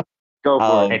 Go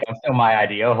for Hey, it. don't steal my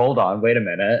idea. Hold on, wait a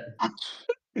minute.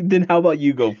 Then how about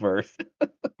you go first?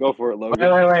 Go for it, Wait,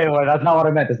 Logan. wait. That's not what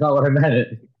I meant. That's not what I meant.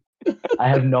 I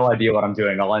have no idea what I'm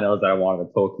doing. All I know is that I wanted a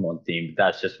Pokemon theme. But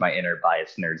that's just my inner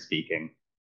bias nerd speaking.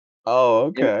 Oh,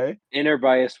 okay. Inner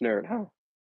bias nerd, huh?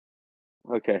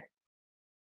 Okay.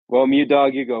 Well, Mute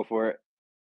Dog, you go for it.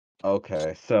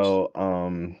 Okay. So,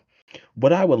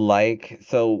 what I would like,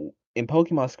 so in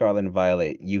Pokemon Scarlet and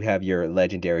Violet, you have your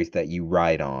legendaries that you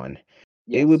ride on.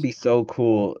 It would Yes. be so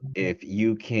cool if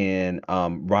you can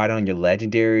ride on your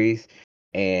legendaries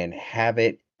and have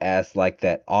it as like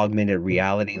that augmented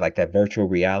reality, like that virtual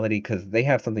reality, because they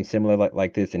have something similar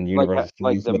like this in Universal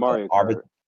Like Studios the with the Mario Kart.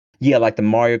 yeah, like the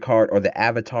Mario Kart or the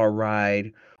Avatar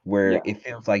ride, where Yeah. it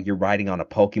feels like you're riding on a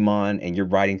Pokemon and you're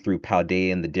riding through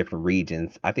Paldea and the different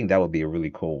regions. I think that would be a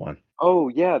really cool one. Oh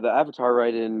yeah, the Avatar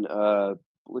ride in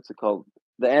what's it called?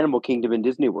 The Animal Kingdom in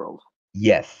Disney World.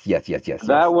 Yes, yes, yes, yes, yes.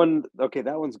 That one, okay,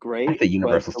 that one's I great, say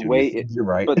Universal Studios. You're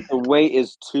right. but the wait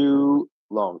is too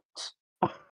long.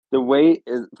 The wait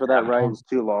is for that ride is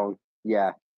too long.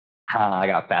 Yeah, I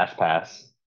got Fast Pass.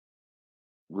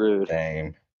 rude.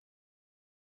 Same.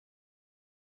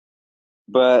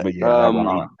 But But yeah,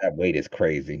 that wait is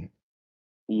crazy.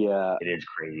 yeah, It is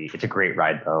crazy. It's a great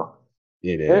ride, though.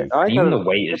 It is. I Even thought the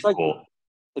wait is cool.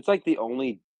 it's like the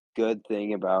only good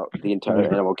thing about the entire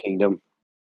Animal Kingdom.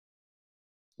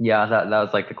 Yeah, that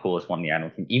was like the coolest one in the Animal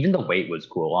Kingdom. Even the wait was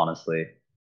cool, honestly.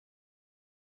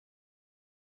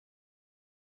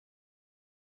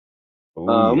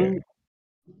 Oh yeah. Um,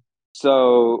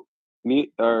 so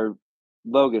mute or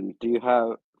Logan, do you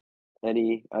have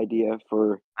any idea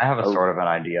for I have a a sort of an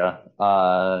idea.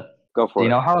 go Do you for it?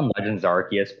 know how in Legends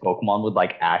Arceus, Pokemon would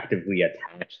like actively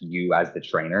attach you as the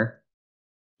trainer?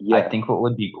 I Yeah, think what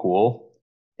would be cool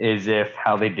is if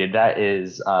how they did that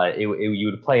is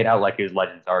you would play it out like it was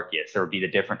Legends Arceus. There would be the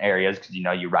different areas because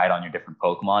you ride on your different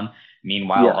Pokemon.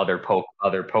 Meanwhile, yeah. other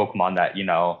Pokemon that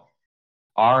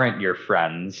aren't your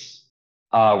friends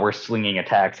were slinging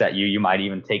attacks at you. You might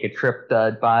even take a trip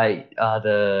by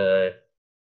the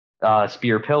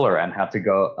Spear Pillar and have to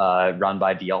go run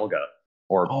by Dialga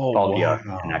or Oh Palkia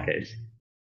in that wow. case.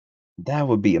 That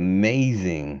would be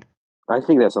amazing. I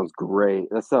think that sounds great.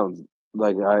 That sounds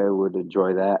like I would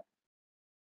enjoy that.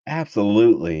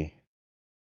 Absolutely.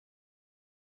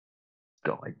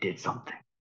 Go, I did something.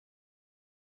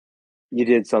 You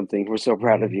did something. We're so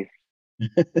proud of you.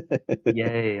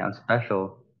 Yay, I'm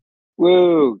special.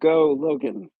 Woo, go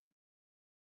Logan.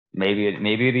 Maybe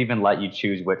it'd even let you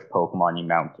choose which Pokemon you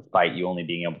mount, despite you only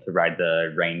being able to ride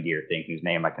the reindeer thing, whose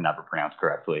name I can never pronounce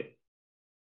correctly.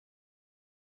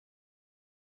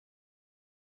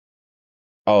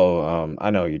 Oh, I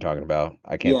know what you're talking about.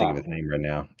 I can't think Yeah, of his name right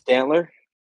now. Stantler.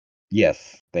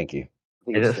 Yes, thank you. I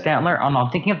think Is it's it Stantler. Stantler? Oh no,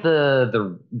 I'm thinking of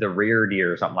the rear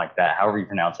deer or something like that. However you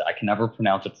pronounce it, I can never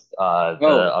pronounce it. The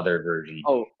Oh, other version.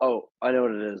 I know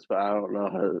what it is, but I don't know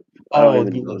how. I don't Oh,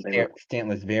 even you know mean the name of it.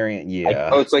 Stanley's variant? I,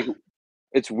 Oh, Yeah. it's like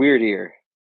it's Weird Ear.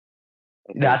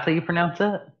 I think. that's how you pronounce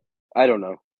it. I don't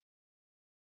know.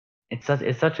 It's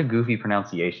such a goofy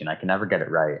pronunciation. I can never get it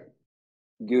right.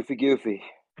 Goofy.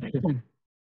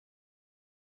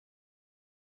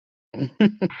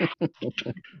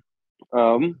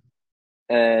 Um,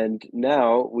 and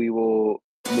now we will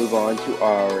move on to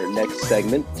our next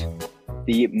segment,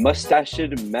 the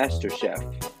Mustached Master Chef.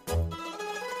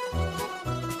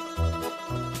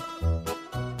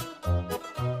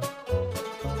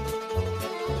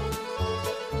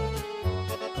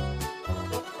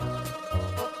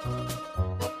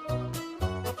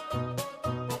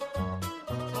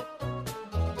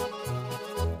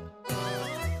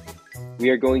 We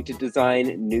are going to design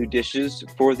new dishes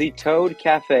for the Toad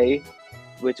Cafe,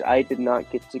 which I did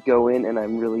not get to go in, and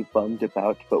I'm really bummed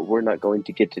about, but we're not going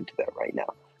to get into that right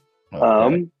now.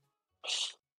 Okay.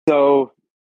 So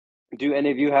do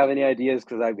any of you have any ideas?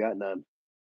 Because I've got none.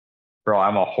 Bro,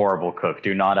 I'm a horrible cook.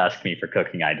 Do not ask me for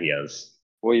cooking ideas.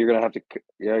 Well, you're gonna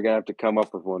have to come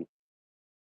up with one.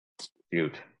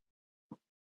 Shoot.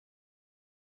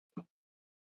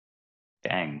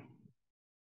 Dang.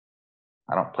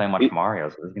 I don't play much Mario,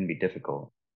 so this is gonna be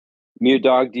difficult. Mute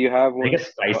Dog, do you have I one? think a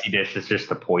spicy dish is just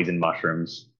the poison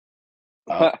mushrooms.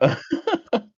 Uh,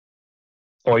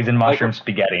 Poison Like- mushroom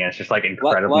spaghetti, and it's just like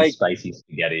incredibly spicy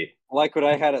spaghetti. Like what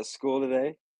I had at school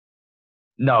today.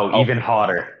 No, Oh. even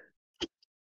hotter.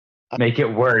 Make it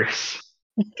worse.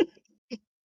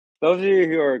 Those of you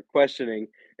who are questioning,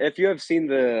 if you have seen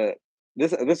this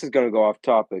is going to go off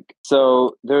topic.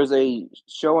 So there's a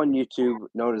show on YouTube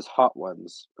known as Hot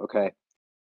Ones, okay?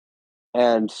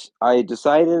 And I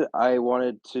decided I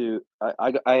wanted to.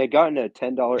 I had gotten a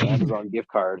 $10 Amazon gift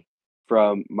card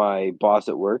from my boss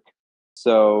at work,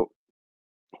 so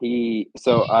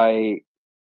I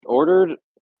ordered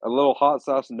a little hot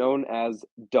sauce known as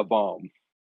Da Bomb.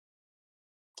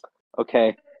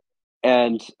 Okay,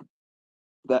 and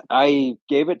that I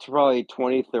gave it to probably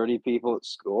 20, 30 people at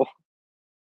school.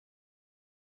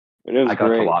 And it was I got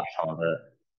to great. watch some of it.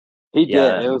 He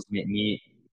Yeah, did. It was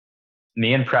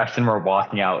me and Preston were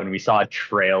walking out, and we saw a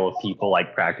trail of people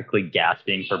like practically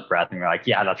gasping for breath, and we are like,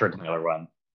 "Yeah, that's where Tyler went."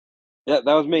 yeah,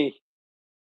 that was me.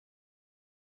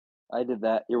 I did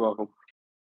that. You're welcome.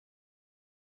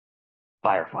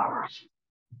 Fire flowers.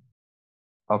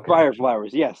 Okay. Fire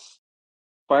flowers, yes.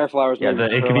 Fire flowers. Yeah,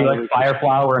 made it could be Carolina like Reapers. fire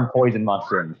flower and poison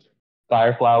mushrooms.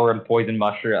 Fire flower and poison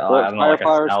mushroom. But I don't know, fire like a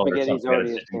flower salad or spaghetti is something. already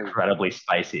It's a just thing. incredibly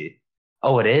spicy.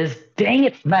 Oh, it is. Dang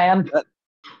it, man!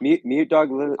 Mute Dog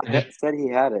said he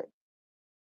had it.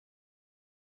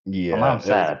 Yeah, Well, now I'm it was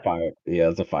sad.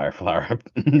 it's a fire flower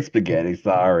spaghetti.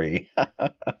 Sorry.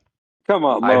 Come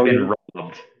on, I've Logan. been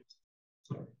robbed.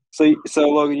 So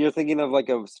Logan, you're thinking of like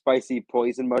a spicy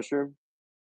poison mushroom?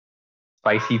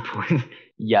 Spicy poison.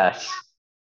 Yes.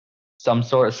 Some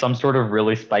sort of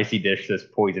really spicy dish that's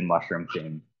poison mushroom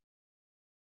themed.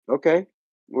 Okay.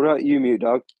 What about you, Mute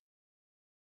Dog?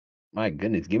 My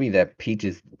goodness, give me that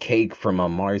peaches cake from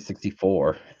Mario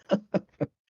 64.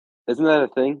 Isn't that a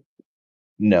thing?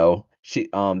 No, she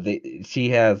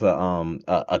has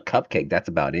a cupcake. That's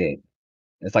about it.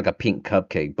 It's like a pink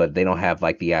cupcake, but they don't have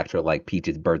like the actual like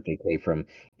Peach's birthday cake from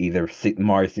either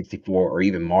Mario 64 or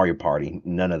even Mario Party.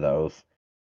 None of those.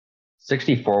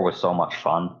 64 was so much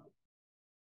fun.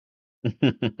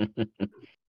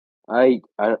 I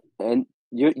and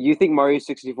you think Mario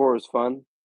 64 was fun?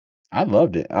 I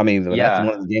loved it. I mean, that's Yeah.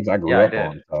 one of the games I Yeah, grew I up did.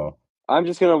 on. So, I'm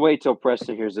just gonna wait till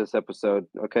Preston hears this episode.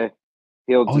 Okay,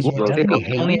 he'll oh just yeah, roast doesn't me.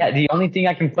 he hate it? The only thing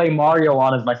I can play Mario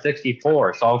on is my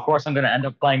 64, so of course I'm going to end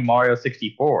up playing Mario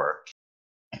 64.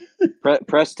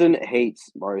 Preston hates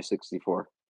Mario 64.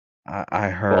 I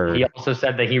Well, he heard. also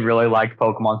said that he really liked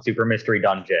Pokemon Super Mystery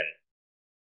Dungeon,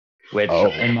 which,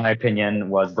 Oh, in my opinion,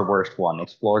 was the worst one.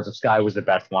 Explorers of Sky was the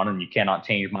best one, and you cannot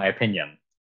change my opinion.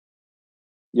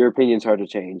 Your opinion's hard to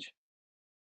change.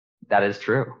 That is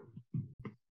true. I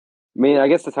mean, I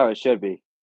guess that's how it should be.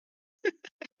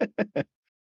 but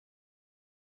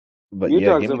Mute yeah,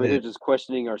 Dog's give over me here just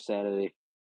questioning our sanity.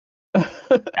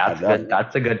 That's good.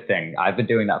 That's a good thing. I've been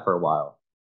doing that for a while.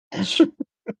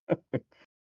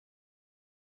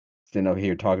 Sitting over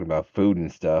here talking about food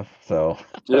and stuff. So,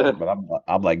 Yeah. but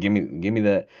I'm like, give me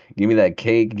that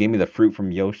cake, give me the fruit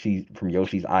from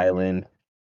Yoshi's Island.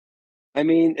 I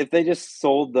mean, if they just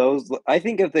sold those, I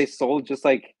think if they sold just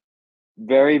like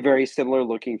very, very similar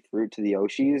looking fruit to the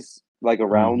Yoshis, like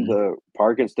around the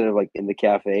park instead of like in the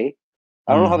cafe,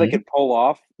 I don't know how they could pull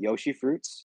off Yoshi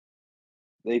fruits.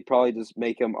 They'd probably just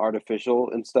make them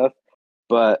artificial and stuff,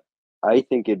 but I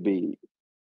think it'd be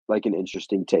like an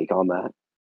interesting take on that.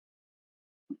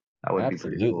 That would be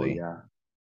pretty cool, Absolutely. yeah.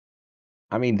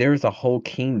 I mean, there's a whole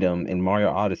kingdom in Mario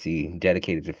Odyssey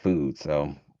dedicated to food,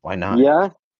 so why not? Yeah,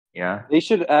 Yeah. they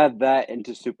should add that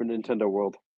into Super Nintendo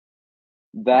World.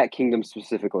 That kingdom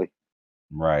specifically.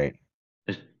 Right.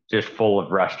 Just full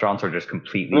of restaurants or just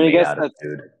completely I mean, made out of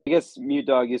food. I guess Mute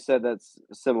Dog, you said that's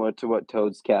similar to what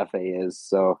Toad's Cafe is,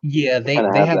 so Yeah, kind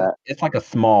of they have have that. it's like a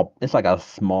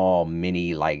small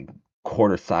mini like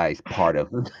quarter size part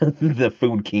of the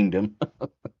food kingdom.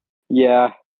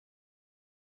 Yeah.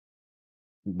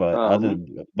 But Um.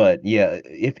 yeah,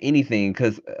 if anything,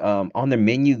 because on the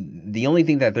menu, the only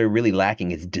thing that they're really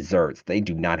lacking is desserts. They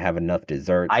do not have enough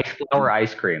desserts. Ice flower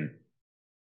ice cream.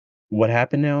 What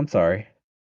happened now? I'm sorry.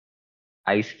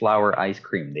 Ice flower ice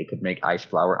cream. They could make ice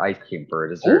flower ice cream for a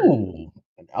dessert. Ooh,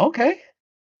 okay.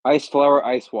 Ice flower,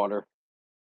 ice water.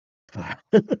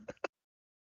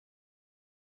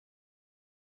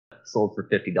 Sold for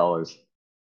 $50.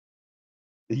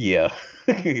 Yeah,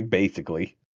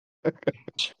 basically.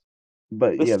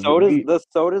 But The yeah, sodas, the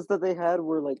sodas that they had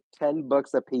were like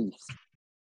 $10 a piece,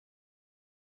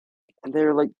 and they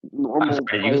were like I'm normal sorry,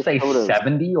 did you price say sodas.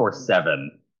 70 or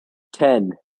 7?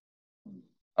 10.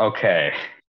 Okay.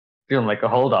 Feeling like,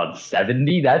 hold on,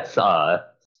 70? That's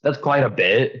quite a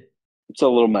bit. It's a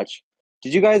little much.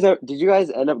 Did you guys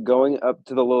end up going up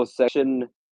to the little section,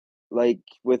 like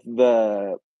with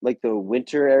the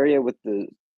winter area with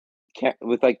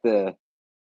with like the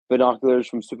binoculars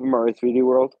from Super Mario 3D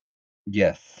World?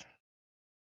 yes.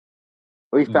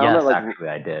 We found that Yes, like actually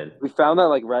I did. we found that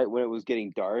like right when it was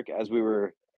getting dark as we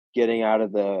were getting out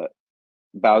of the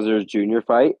Bowser's Jr.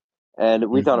 fight, and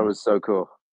we thought it Mhm. was so cool.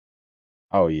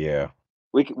 Oh yeah.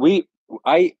 We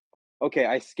I okay,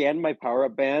 I scanned my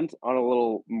Powerup Band on a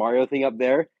little Mario thing up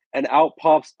there, and out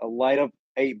pops a light up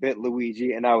 8-bit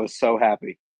Luigi, and I was so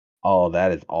happy. Oh,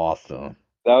 that is awesome.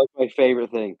 That was my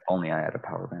favorite thing. Only I had a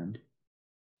power band.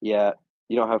 Yeah,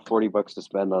 you don't have $40 to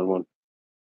spend on one.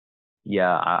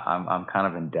 Yeah, I'm kind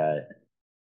of in debt.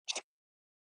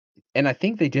 And I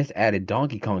think they just added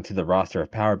Donkey Kong to the roster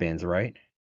of power bands, right?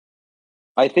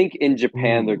 I think in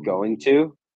Japan they're going Ooh.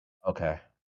 to. Okay.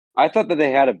 I thought that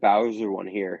they had a Bowser one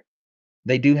here,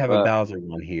 They do have a but Bowser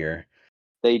one here.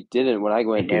 they didn't when I They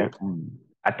went do. there.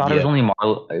 I thought it was Yeah. only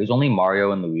Mario. It was only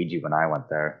Mario and Luigi when I went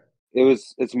there.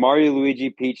 It's Mario, Luigi,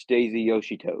 Peach, Daisy,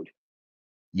 Yoshi, Toad.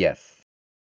 Yes.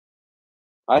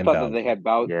 I And thought that they Bowser. had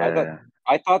Bowser. Yeah.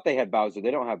 I thought they had Bowser.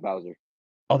 They don't have Bowser.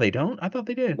 Oh, they don't? I thought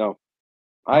they did. No,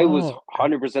 I was Oh, okay.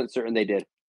 100% certain they did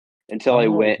until I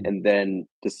Oh, went and then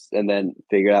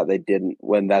figured out they didn't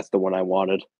when that's the one I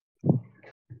wanted.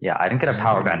 Yeah, I didn't get a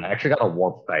power band. I actually got a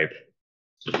warp pipe.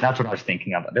 That's what I was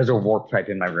thinking of. There's a warp pipe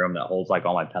in my room that holds like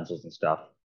all my pencils and stuff.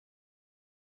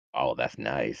 oh, that's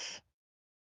nice.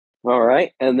 All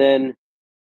right, and then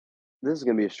this is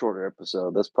gonna be a shorter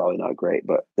episode. That's probably not great,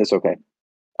 but it's okay.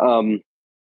 Um,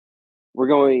 we're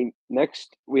going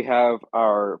next. We have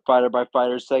our fighter by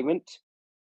fighter segment.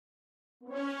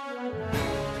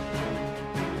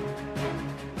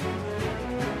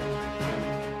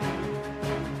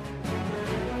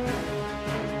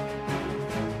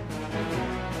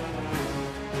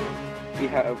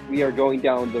 We are going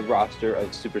down the roster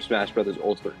of Super Smash Bros.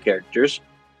 Ultimate characters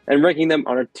and ranking them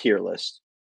on a tier list.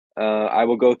 I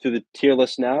will go through the tier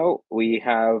list now. We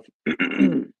have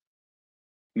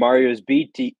Mario's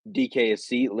B, DK is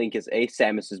C, Link is A,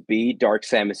 Samus is B, Dark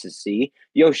Samus is C,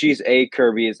 Yoshi is A,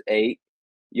 Kirby is A,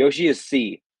 Yoshi is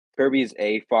C, Kirby is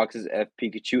A, Fox is F,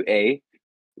 Pikachu A,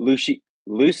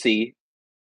 Lucy,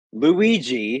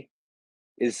 Luigi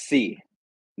is C,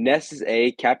 Ness is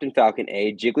A, Captain Falcon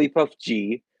A, Jigglypuff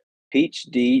G, Peach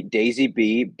D, Daisy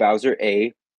B, Bowser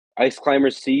A, Ice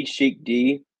Climber C, Sheik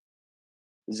D,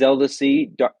 Zelda C,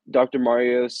 Dr.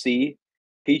 Mario C,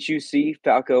 Pichu C,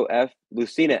 Falco F,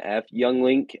 Lucina F, Young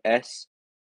Link S,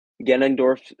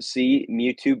 Ganondorf C,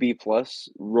 Mewtwo B+,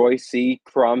 Roy C,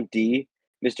 Chrom D,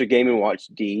 Mr. Game & Watch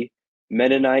D,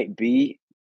 Mennonite B,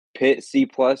 Pit C+,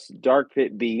 Dark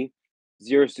Pit B,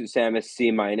 Zero Suit Samus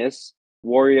C-,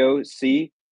 Wario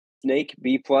C, Snake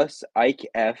B+, Ike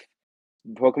F,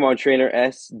 Pokemon Trainer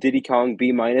S, Diddy Kong B-,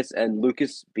 and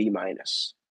Lucas B-.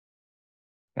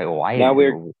 Wait, Now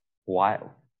we're why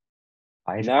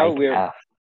why is now Ike we're F?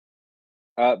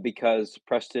 because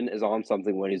Preston is on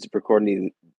something when he's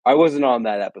recording. I wasn't on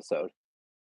that episode.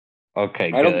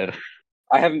 Okay, I don't. good.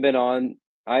 I haven't been on.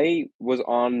 I was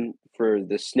on for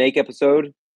the Snake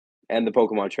episode and the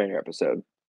Pokemon Trainer episode.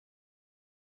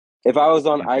 If I was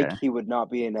on Ike, Okay. he would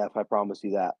not be an F. I promise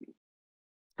you that.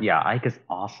 Yeah, Ike is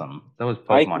awesome. So is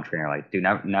Ike, Pokemon Trainer. Like, dude,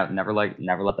 never let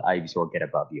the Ivysaur get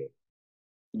above you.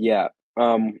 yeah.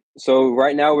 So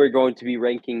right now we're going to be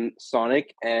ranking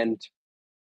Sonic, and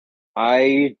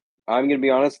I'm gonna be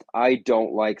honest. I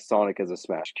don't like Sonic as a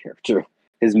Smash character.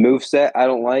 His move set, I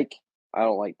don't like. I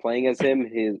don't like playing as him.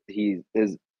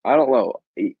 His I don't know.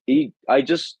 I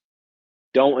just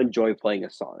don't enjoy playing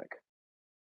as Sonic.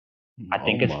 I Oh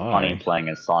think it's funny my. playing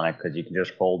as Sonic because you can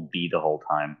just hold B the whole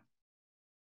time.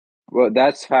 Well,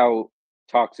 that's how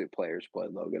toxic players play,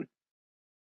 Logan.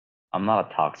 I'm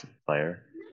not a toxic player.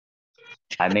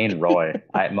 I main Roy.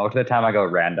 Most of the time I go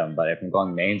random, but if I'm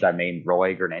going mains, I main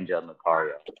Roy, Greninja, and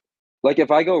Lucario. Like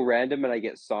if I go random and I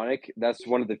get Sonic, that's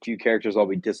one of the few characters I'll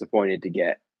be disappointed to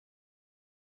get.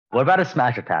 What about a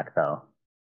smash attack though?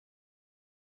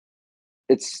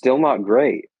 It's still not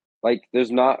great. Like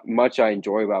there's not much I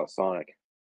enjoy about Sonic.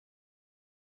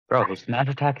 Bro, his smash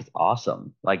attack is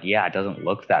awesome. Like, yeah, it doesn't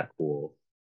look that cool,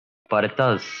 but it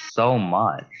does so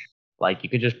much. Like, you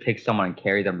could just pick someone and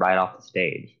carry them right off the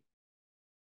stage.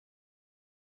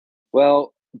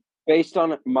 Well, based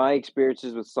on my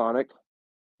experiences with Sonic,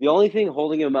 The only thing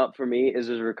holding him up for me is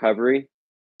his recovery.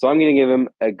 So I'm going to give him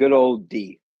a good old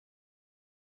D.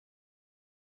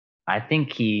 I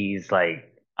think he's like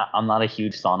I'm not a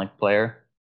huge Sonic player,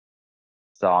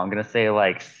 so I'm gonna say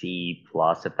like C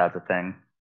plus if that's a thing.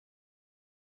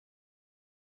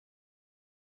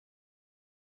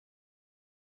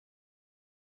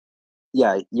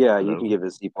 Yeah, you can Hello. give it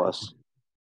a C plus.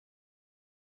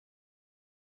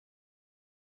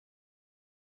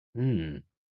 Hmm.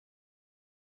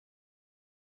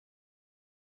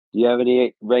 Do you have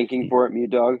any ranking for it, Mute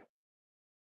Dog?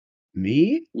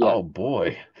 Me? Yeah, Oh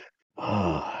boy.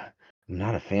 Ah, I'm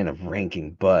not a fan of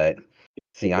ranking, but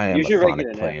see, I you am a should rank it Sonic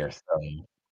an F. player, so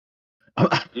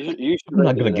I'm, You should I'm rank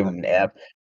not it gonna an give F, him an F.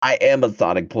 I am a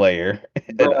Sonic player,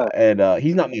 bruh.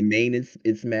 he's not my main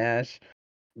in Smash,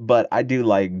 but I do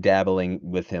like dabbling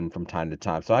with him from time to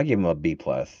time, so I give him a B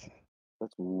plus.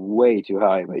 That's way too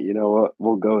high, but you know what?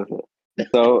 We'll go with it.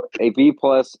 So a B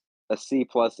plus, a C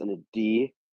plus, and a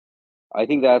D. I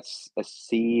think that's a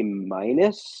C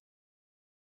minus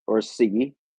or a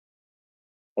C.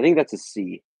 I think that's a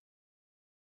C.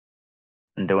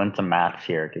 I'm doing some math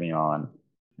here. Give me on.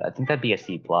 I think that'd be a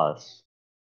C plus.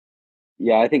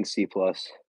 Yeah, I think C plus.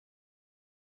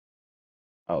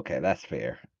 Okay, that's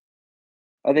fair.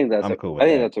 I think that's I'm cool I with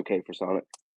think that. that's okay for Sonic.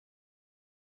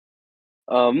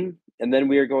 And then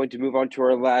we are going to move on to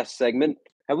our last segment.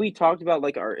 Have we talked about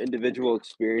like our individual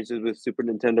experiences with Super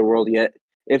Nintendo World yet?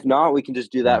 If not, we can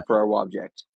just do that for our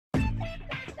object.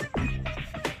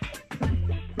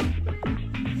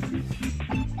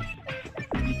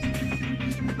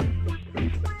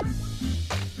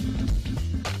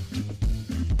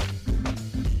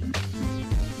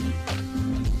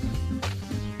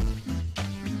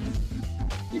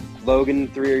 Logan,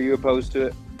 3, are you opposed to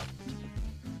it?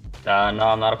 No, I'm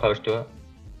not opposed to it.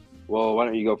 Well, why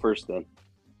don't you go first then?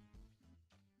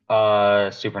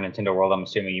 Super Nintendo World. I'm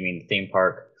assuming you mean the theme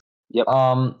park. Yep.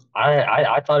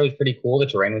 I thought it was pretty cool. The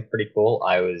terrain was pretty cool.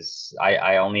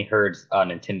 I only heard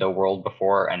Nintendo World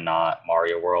before and not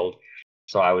Mario World,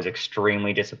 so I was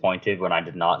extremely disappointed when I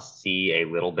did not see a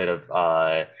little bit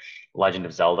of Legend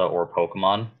of Zelda or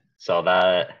Pokemon. So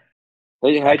that Had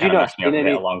you kind of not messed me up seen a bit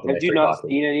any? along the Had you mystery not boxes.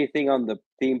 seen anything on the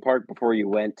theme park before you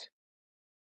went?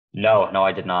 No,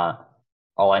 I did not.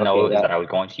 All I Okay, know is that I was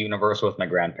going to Universal with my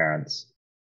grandparents.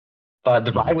 But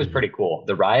the ride was pretty cool.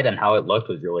 The ride and how it looked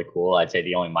was really cool. I'd say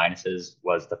the only minuses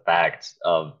was the fact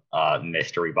of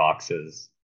mystery boxes.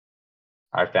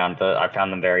 I found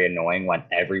them very annoying when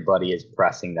everybody is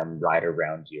pressing them right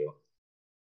around you.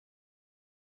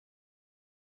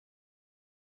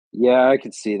 yeah, I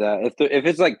could see that. If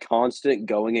it's like constant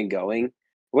going and going.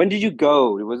 When did you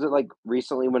go? Was it like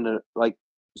recently when like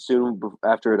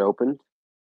after it opened?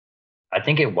 I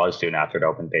think it was soon after it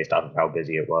opened, based off of how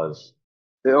busy it was.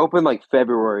 It opened like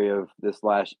February of this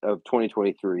last of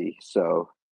 2023. So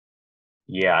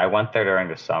Yeah, I went there during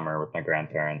the summer with my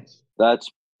grandparents. that's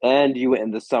and you went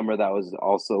in the summer. That was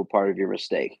also part of your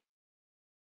mistake.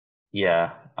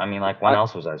 Yeah, I mean, like, when I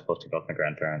else was I supposed to go with my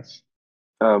grandparents?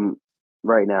 um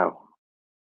right now.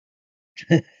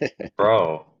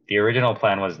 Bro, the original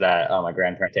plan was that my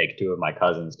grandparents take two of my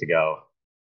cousins to go,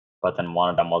 but then one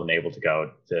of them wasn't able to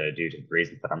go due to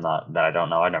reasons that I don't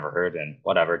know. I never heard and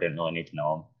whatever. Didn't really need to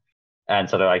know them. And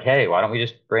so they're like, hey, why don't we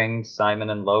just bring Simon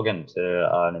and Logan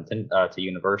to to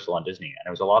Universal and Disney? And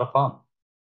it was a lot of fun.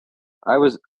 I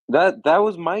was that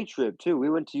was my trip too.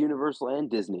 We went to Universal and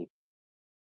Disney.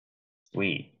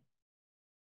 Sweet.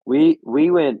 We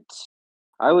went.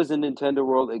 I was in Nintendo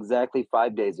World exactly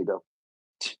 5 days ago.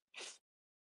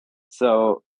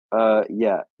 So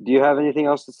yeah. Do you have anything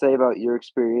else to say about your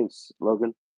experience,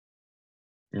 Logan?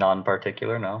 Non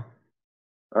particular, no.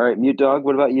 All right, Mute Dog.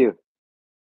 What about you?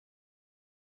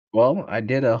 Well, I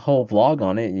did a whole vlog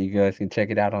on it. You guys can check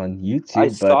it out on I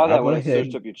YouTube, but saw I'll that go when I searched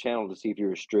ahead. up your channel to see if you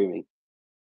were streaming.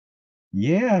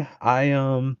 Yeah,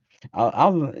 of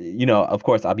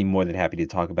course, I'll be more than happy to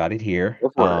talk about it here. Go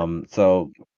for it.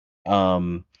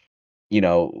 Um,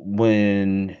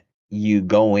 when you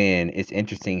go in, it's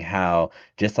interesting how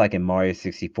just like in Mario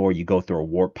 64, you go through a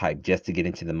warp pipe just to get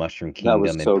into the Mushroom That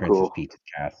was Kingdom and so Princess cool. Peach's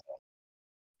castle.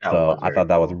 That So was I very thought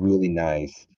that was cool. really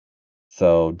nice.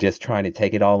 So just trying to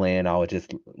take it all in, I was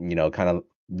just, kind of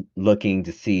looking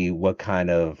to see what kind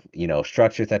of,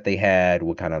 structures that they had,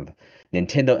 what kind of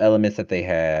Nintendo elements that they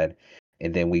had.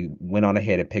 And then we went on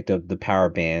ahead and picked up the power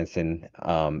bands. And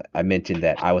I mentioned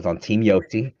that I was on Team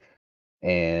Yoshi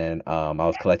and I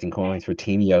was collecting coins for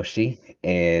Team Yoshi.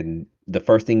 And the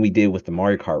first thing we did was the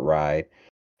Mario Kart ride.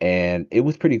 And it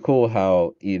was pretty cool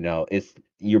how,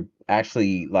 you're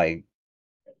actually like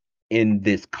in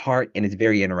this cart, and it's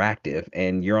very interactive.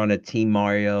 And you're on a Team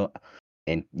Mario,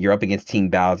 and you're up against Team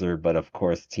Bowser, but of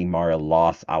course Team Mario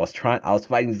lost. I was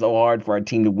fighting so hard for our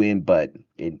team to win, but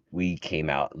we came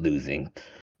out losing.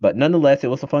 But nonetheless, it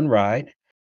was a fun ride.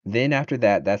 Then after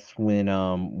that, that's when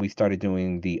we started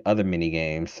doing the other mini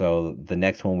games. So the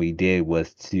next one we did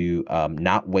was to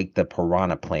not wake the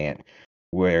piranha plant,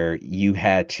 where you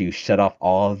had to shut off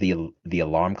all the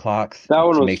alarm clocks That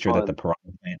one to was make sure that the fun.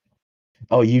 piranha plant.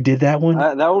 Oh, you did that one?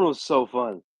 That one was so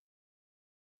fun.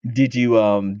 Did you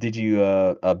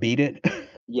beat it?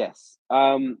 Yes.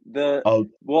 The Oh,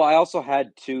 well, I also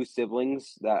had two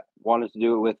siblings that wanted to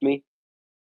do it with me.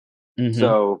 mm-hmm.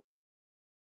 So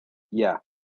yeah,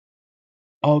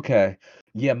 Okay.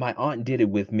 Yeah, my aunt did it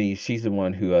with me. She's the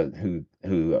one who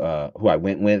I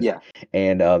went with. yeah.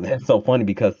 And that's so funny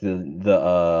because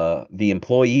the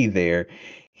employee there,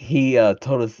 he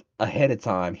told us ahead of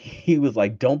time. He was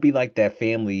like, "Don't be like that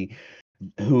family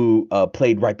who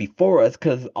played right before us,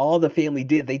 because all the family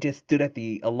did, they just stood at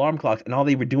the alarm clocks, and all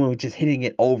they were doing was just hitting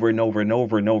it over and over and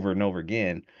over and over and over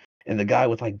again." And the guy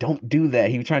was like, "Don't do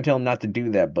that." He was trying to tell him not to do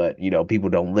that, but people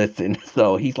don't listen.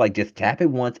 So he's like, "Just tap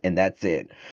it once and that's it."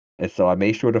 And so I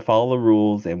made sure to follow the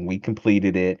rules, and we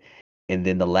completed it. And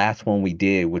then the last one we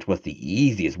did, which was the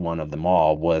easiest one of them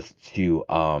all, was to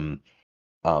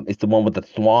it's the one with the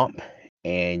swamp,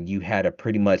 and you had to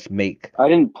pretty much make I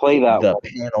didn't play that the one.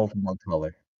 panels one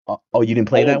color. Oh, you didn't I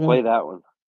play that didn't play one? that one.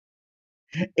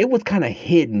 It was kind of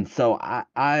hidden, so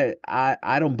I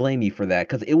don't blame you for that,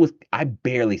 because I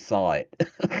barely saw it.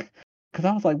 Because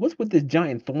I was like, "What's with this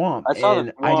giant swamp?" I saw the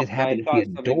And I swamp just and I happened to see a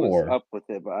thought something was door. up with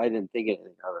it, but I didn't think anything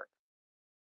of it.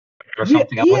 Yeah,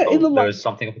 yeah, it looked There like was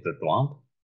something up with the swamp.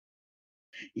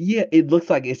 yeah, it looks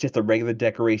like it's just a regular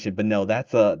decoration, but no,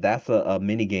 that's a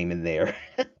mini game in there.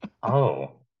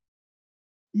 Oh,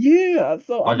 Yeah,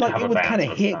 so I'm I just like, have it a was band, kind of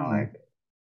so it's kind of hidden. like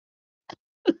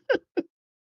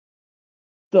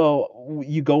So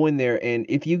you go in there, and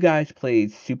if you guys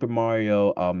played Super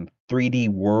Mario 3D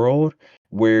World,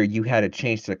 where you had to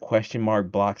change the question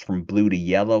mark blocks from blue to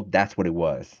yellow, that's what it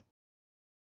was.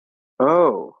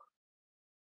 Oh,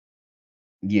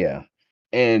 Yeah.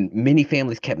 And many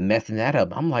families kept messing that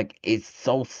up. I'm like, it's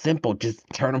so simple. Just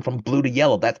turn them from blue to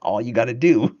yellow. That's all you got to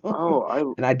do. oh, I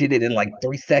And I did it in like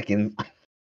 3 seconds.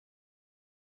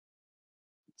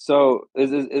 so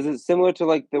is it similar to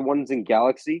like the ones in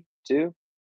Galaxy too?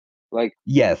 Like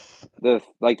Yes. the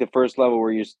first level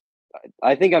where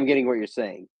I think I'm getting what you're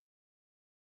saying.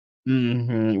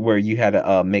 Where you had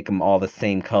to make them all the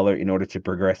same color in order to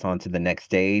progress on to the next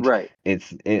stage. Right.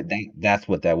 That's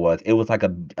what that was. It was like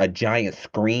a giant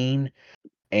screen.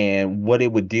 And what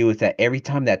it would do is that every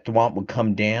time that thwomp would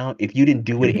come down, if you didn't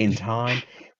do it in time,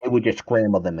 it would just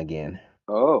scramble them again.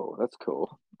 Oh, that's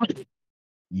cool.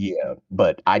 Yeah,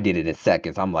 but I did it in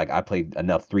seconds. I'm like, I played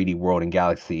enough 3D World and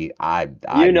Galaxy. I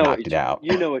knocked it out.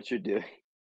 You know what you're doing.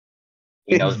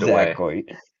 he knows the way. Exactly.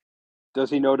 Does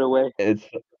he know the way? It's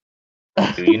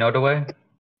Do you know the way,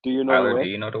 Do you know the Tyler? Do way?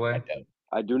 you know the I way? don't.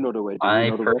 I do know the way. Do you I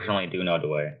know the way? personally do know the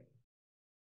way.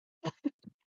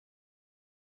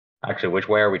 Actually, which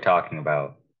way are we talking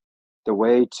about? The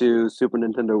way to Super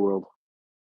Nintendo World.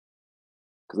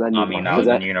 Because I I need mean, I Why? was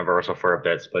in Universal for a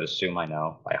bit, but assume I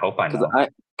know. I hope I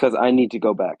because know. I need to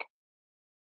go back.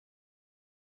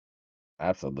 I mean, I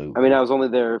Absolutely. was only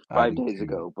there I five do days too.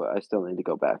 ago, but I still need to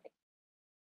go back.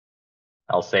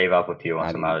 I'll save up with you I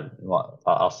once I'm do. out. Well,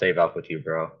 I'll save up with you,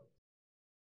 bro.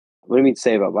 What do you mean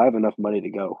save up? I have enough money to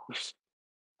go.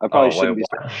 I probably Oh wait, shouldn't be.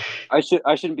 what?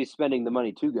 I shouldn't be spending the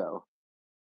money to go,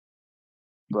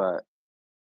 but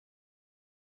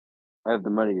I have the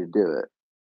money to do it.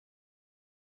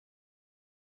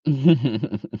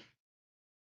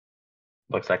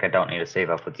 Looks like I don't need to save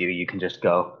up with you. You can just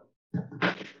go.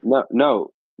 No,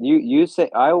 no. You say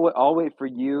I'll wait for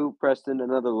you, Preston,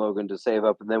 and other Logan to save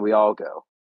up, and then we all go.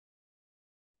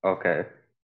 Okay.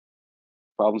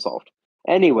 Problem solved.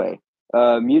 Anyway,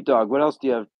 Mute Dog. What else do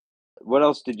you have? What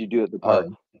else did you do at the park?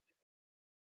 Oh,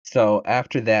 so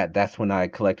after that, that's when I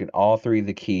collected all three of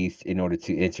the keys in order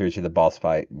to enter into the boss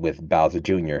fight with Bowser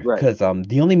Jr. Right. Because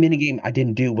the only minigame I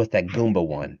didn't do was that Goomba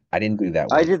one. I didn't do that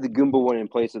I one. did the Goomba one in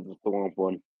place of the Thwomp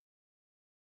one.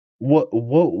 What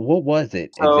was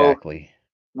it So exactly?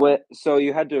 what? So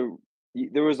you had to.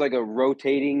 There was like a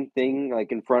rotating thing,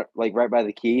 like in front, like right by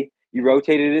the key. You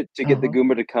rotated it to get the Uh-huh.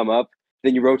 Goomba to come up.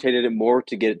 Then you rotated it more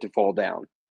to get it to fall down.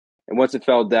 And once it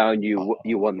fell down, you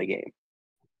won the game.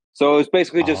 So it was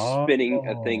basically just spinning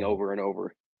a thing Oh. over and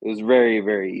over. It was very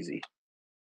very easy.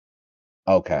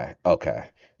 Okay, okay.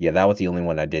 Yeah, that was the only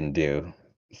one I didn't do.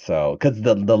 So, because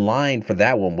the line for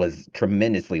that one was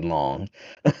tremendously long.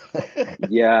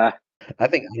 Yeah, I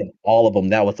think out of all of them,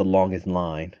 that was the longest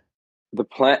line. the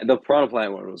Piranha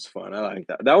Plant one was fun. I like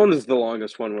that. That one was the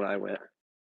longest one when I went.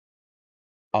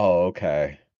 Oh,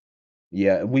 okay.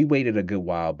 Yeah, we waited a good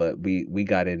while, but we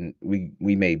got in we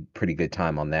made pretty good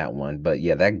time on that one. But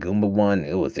yeah, that Goomba one,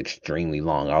 it was extremely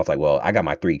long. I was like, well, I got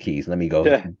my three keys. Let me go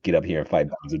Yeah, get up here and fight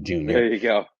Bowser Jr. there you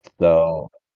go. So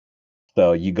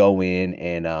So you go in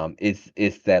and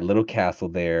it's that little castle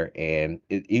there, and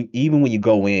even when you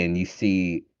go in, you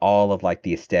see all of like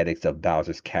the aesthetics of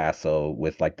Bowser's castle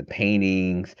with like the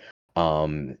paintings,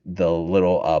 the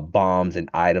little bombs and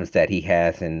items that he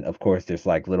has, and of course there's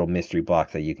like little mystery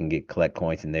blocks that you can get collect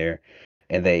coins in there,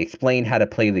 and they explain how to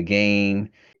play the game.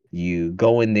 You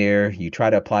go in there, you try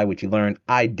to apply what you learned.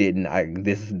 I didn't.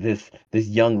 This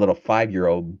young little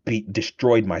 5-year-old beat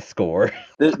destroyed my score.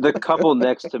 The couple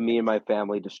next to me and my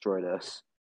family destroyed us.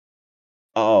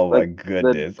 Oh my Like the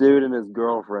goodness. dude and his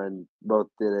girlfriend both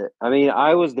did it. I mean,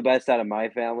 I was the best out of my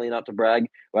family, not to brag,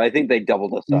 but I think they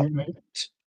doubled us up. Mhm.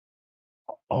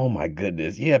 Oh my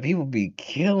goodness. Yeah, people be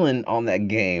killing on that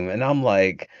game. And I was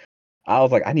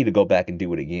like, I need to go back and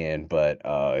do it again. But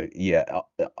yeah,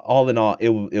 all in all,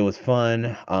 it was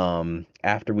fun.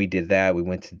 After we did that, we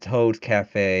went to Toad's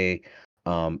Cafe.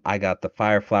 I got the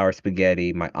fire flower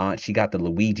spaghetti. My aunt, she got the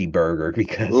Luigi burger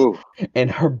because Ooh,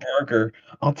 and her burger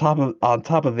on top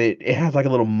of it, it has like a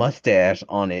little mustache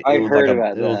on it. I heard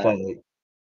about that.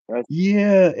 That's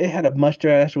Yeah, it had a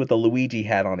mustache with a Luigi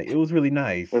hat on it. It was really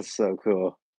nice. that's so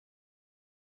cool.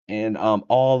 And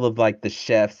all of like the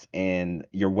chefs and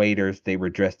your waiters, they were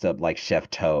dressed up like Chef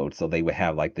Toad. So they would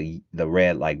have like the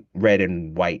red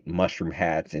and white mushroom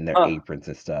hats in their Huh, aprons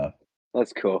and stuff.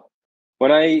 that's cool.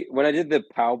 When I did the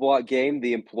Pow Block game,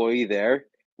 the employee there,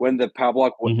 when the Pow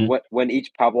Block Hmm. when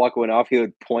each Pow Block went off, he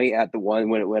would point at the one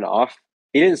when it went off.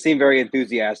 He didn't seem very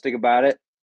enthusiastic about it.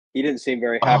 He didn't seem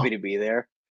very happy Oh, to be there,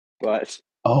 but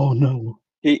oh no.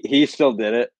 he still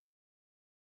did it.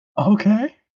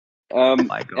 Okay.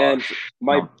 My And gosh.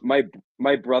 my No. my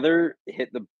my brother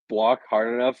hit the block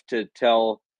hard enough to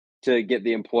get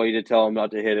the employee to tell him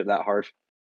not to hit it that hard.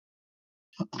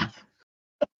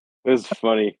 It was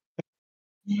funny.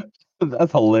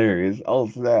 That's hilarious. Oh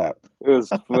snap. It was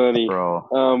funny. Bro.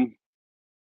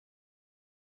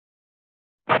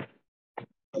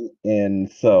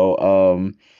 And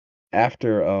so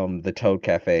after the Toad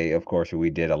Cafe, of course, we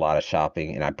did a lot of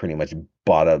shopping and I pretty much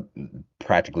bought up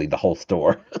practically the whole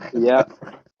store. Yeah,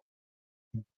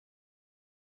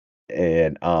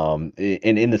 And and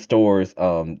in the stores,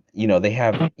 they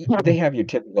have your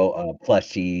typical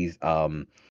plushies.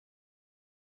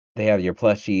 They have your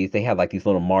plushies. They have like these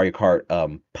little Mario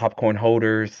Kart popcorn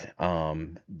holders,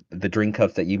 the drink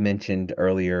cups that you mentioned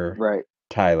earlier, right.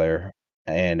 Tyler.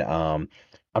 And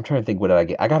I'm trying to think what did I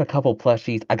get. I got a couple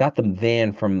plushies. I got them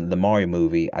then from the Mario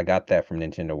movie. I got that from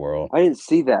Nintendo World. I didn't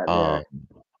see that Um there.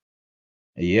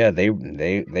 yeah, they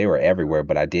were everywhere,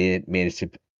 but I did manage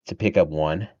to pick up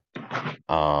one.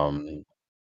 Um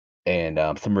and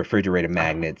some refrigerator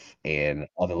magnets and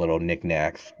other little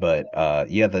knickknacks. But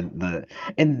yeah, the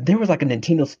and there was like a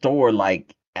Nintendo store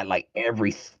like at like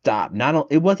every stop.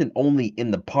 It wasn't only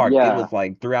in the park. It Yeah, was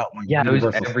like throughout like Yeah, it was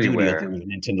Universal Studios. There everywhere. was a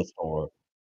Nintendo store.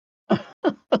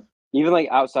 even like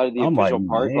outside of the I'm like, official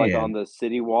park, like on man, the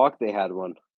city walk, they had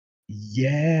one,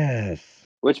 yes.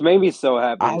 which made me so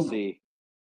happy to I see.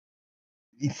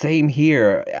 Same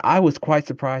here. I was quite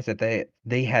surprised that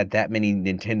they had that many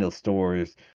Nintendo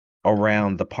stores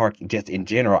around the park just in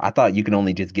general. I thought you could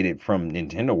only just get it from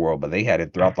Nintendo World, but they had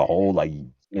it throughout the whole like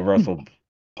Universal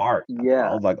Park. I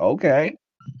Yeah, was like, okay.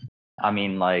 I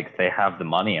mean, like they have the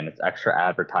money and it's extra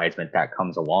advertisement that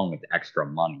comes along with extra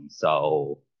money.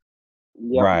 So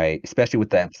yep, Right. Especially with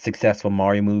that successful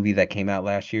Mario movie that came out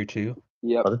last year too.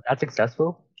 yep. was it that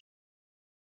successful?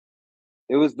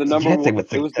 It was the number Yes, one. it was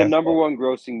It was the number successful. one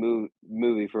grossing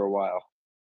movie for a while.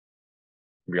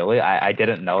 Really? I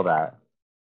didn't know that.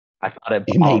 I thought it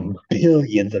It bombed. made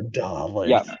billions of Yeah,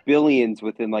 dollars. billions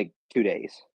within like 2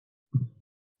 days.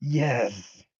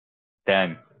 Yes.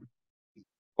 Dang.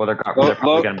 Well, they're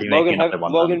probably going to be making another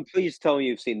one then. Logan, please tell me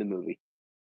you've seen the movie.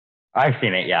 I've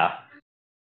seen it, yeah.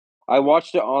 Ooh. I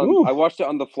watched it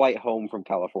on the flight home from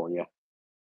California.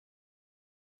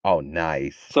 Oh,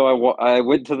 nice. So I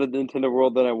went to the Nintendo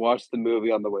World, then I watched the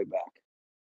movie on the way back.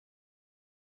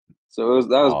 So that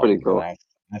was Oh, pretty well, cool.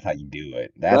 that's how you do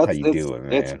it. That's how That's you do it,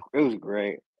 man. it was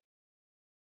great.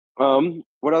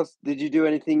 What else? Did you do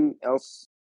anything else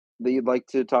that you'd like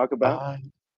to talk about?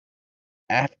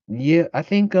 Uh, yeah, I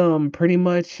think pretty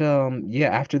much yeah,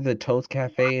 after the Toast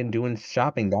Cafe and doing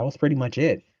shopping, that was pretty much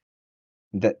it.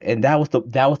 that was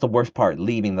the worst part,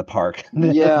 leaving the park.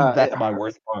 Yeah, That's my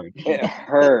worst part. it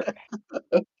hurt.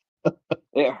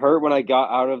 It hurt when I got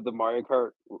out of the Mario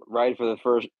Kart ride for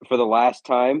the last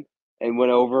time and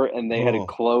went over and they had Oh.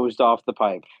 closed off the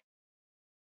pipe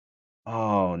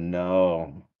Oh,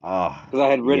 no. Ah, because I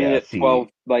had ridden yeah, it see.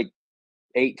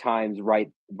 8 times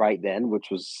right then,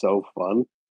 which was so fun.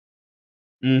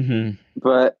 Mhm.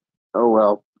 But, oh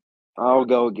well, I'll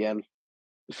go again.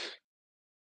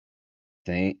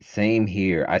 Same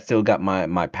here. I still got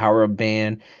my Powerup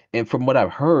Band, and from what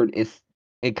I've heard,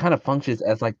 it kinda functions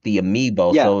as, like, the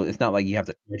amiibo, Yeah, so it's not like you have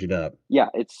to charge it up. yeah,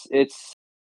 it's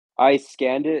I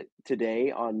scanned it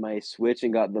today on my Switch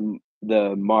and got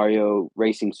the Mario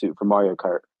racing suit for Mario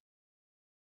Kart.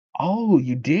 Oh,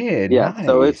 you did? Yeah,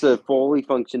 so it's a Nice. fully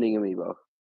functioning amiibo.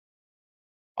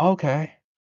 Okay.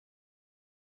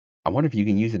 I wonder if you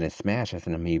can use it in Smash as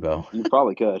an amiibo. You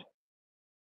probably could.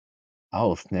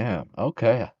 Oh, snap.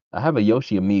 Okay. I have a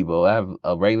Yoshi amiibo. I have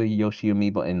a regular Yoshi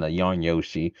amiibo and a Yarn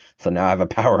Yoshi, so now I have a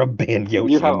Powerup Band You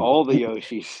Yoshi have amiibo. all the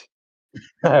Yoshis.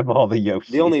 I have all the The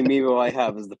Yoshis. only amiibo I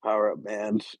have is the Powerup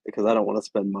Band because I don't wanna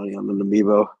spend money on an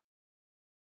amiibo.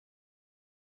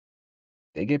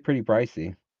 They get pretty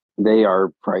pricey. They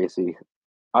are pricey.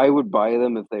 I would buy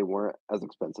them if they weren't as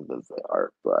expensive as they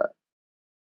are, but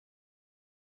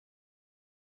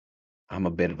I'm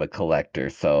a bit of a collector,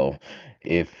 so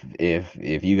if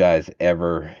you guys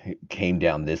ever came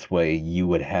down this way, you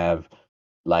would have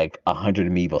like 100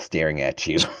 amiibo staring at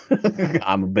you.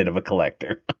 I'm a bit of a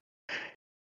collector.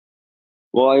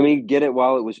 well, I mean, get it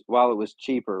while it was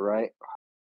cheaper, right?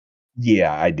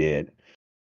 Yeah, I did.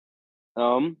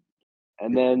 Um,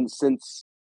 and then since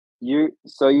you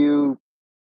so you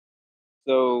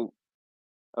so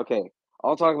okay,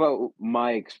 I'll talk about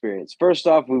my experience. First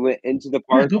off, we went into the Yeah,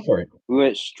 park. go for it. We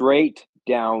went straight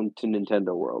down to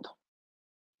Nintendo World.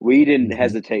 We didn't Mhm.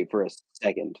 hesitate for a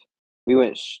second. We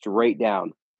went straight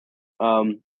down.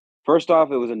 Um, first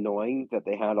off, it was annoying that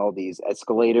they had all these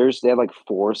escalators. They had like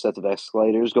 4 sets of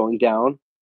escalators going down.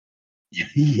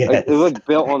 Like, it was, Yes. like,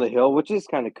 built on the hill, which is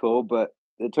kinda cool, but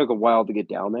it took a while to get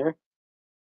down there.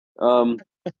 Um,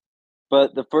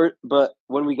 but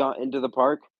when we got into the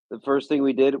park, the first thing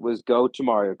we did was go to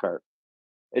Mario Kart.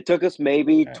 It took us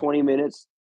maybe Okay. 20 minutes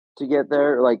to get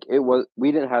there, like,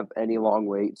 we didn't have any long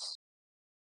waits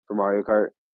for Mario Kart.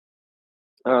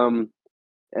 Um,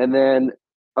 and then,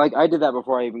 like, I did that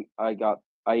before I even got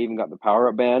the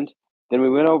Powerup Band. Then we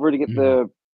went over to get Mhm.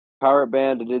 the Powerup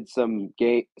Band and did some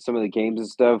of the games and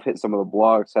stuff, hit some of the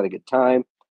blocks, had a good time.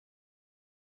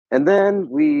 And then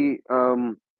we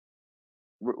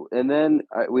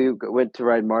went to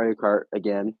ride Mario Kart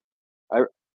again. I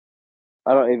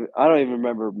I don't even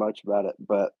remember much about it,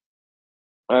 but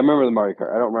I remember the Mario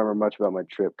Kart. I don't remember much about my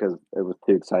trip because it was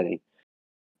too exciting.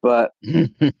 But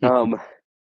um,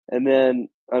 and then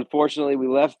unfortunately we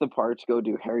left the park to go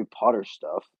do Harry Potter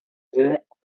stuff. Eh,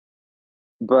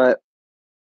 But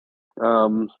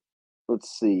um, let's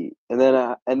see. And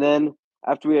then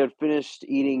after we had finished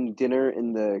eating dinner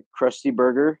in the Krusty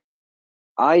Burger,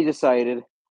 I decided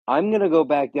I'm gonna go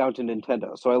back down to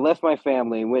Nintendo. So I left my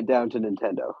family and went down to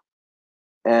Nintendo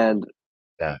and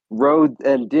Yeah. rode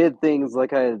and did things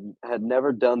like had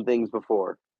never done things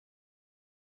before.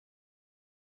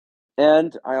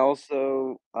 And I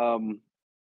also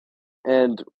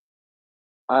and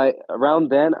I around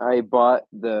then I bought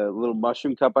the little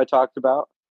mushroom cup I talked about,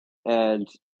 and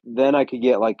then I could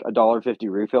get like $1.50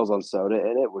 refills on soda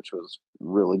in it, which was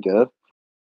really good.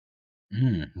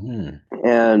 Mhm.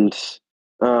 And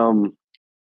um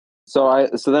so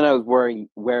then I was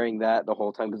wearing that the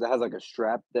whole time because it has like a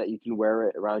strap that you can wear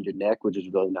it around your neck, which is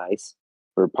really nice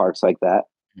for parks like that.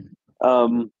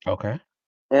 Um Okay.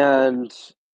 and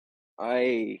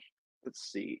I let's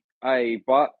see. I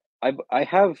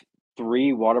have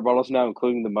 3 water bottles now,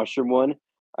 including the mushroom one.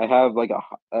 I have like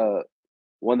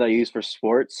one that I use for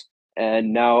sports,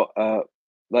 and now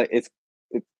like it's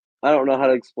I don't know how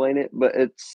to explain it, but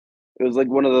it was like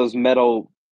one of those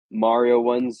metal Mario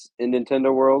ones in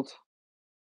Nintendo World.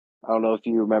 I don't know if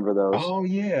you remember those. Oh,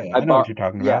 yeah. I I know what bought you're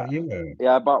talking yeah, about. Yeah.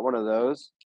 yeah, I bought one of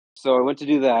those. So I went to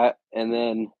do that, and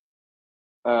then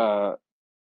uh,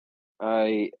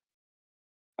 I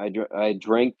I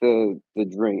drank the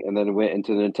drink, and then went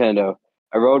into Nintendo.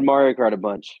 I rode Mario Kart a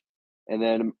bunch, and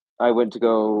then I went to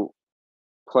go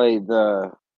play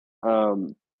the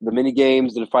mini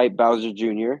games and fight Bowser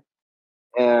Jr.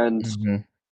 And Mhm.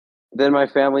 then my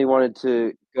family wanted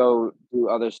to go do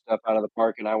other stuff out of the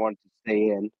park, and I wanted to stay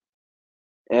in.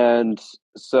 And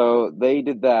so they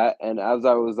did that, and as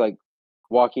I was, like,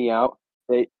 walking out,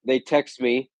 they text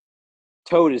me,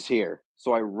 "Toad is here."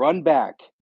 So I run back,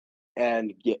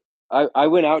 and I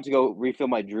went out to go refill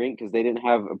my drink because they didn't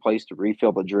have a place to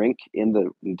refill the drink in the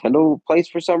Nintendo place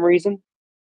for some reason.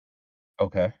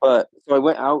 Okay. But so I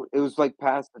went out. It was like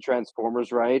past the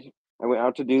Transformers ride. I went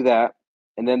out to do that,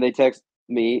 and then they text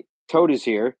me, "Toad is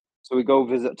here." So we go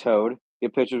visit Toad,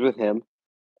 get pictures with him,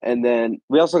 and then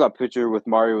we also got picture with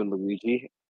Mario and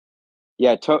Luigi.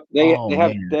 Yeah, Toad. They Oh they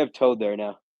have man. they have Toad there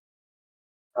now.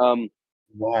 Um,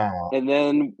 Wow. and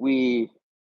then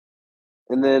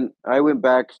I went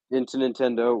back into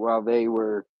Nintendo while they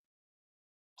were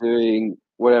doing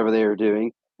whatever they were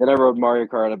doing. Then I rode Mario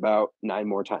Kart about 9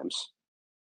 more times,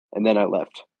 and then I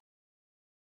left.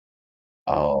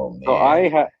 Oh So I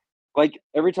man. had like,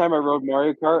 every time I rode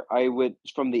Mario Kart, I went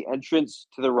from the entrance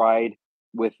to the ride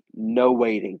with no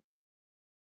waiting.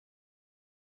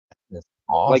 That's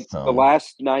Like, the awesome.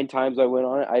 last 9 times I went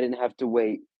on it, I didn't have to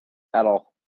wait at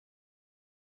all.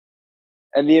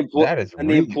 And That is the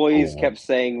really employees cool. kept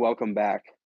saying, "Welcome back."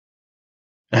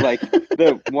 Like,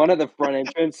 the one at the front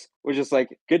entrance was just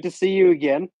like, "Good to see you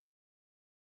again."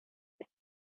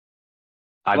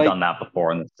 I've Like, done that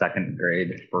before in the second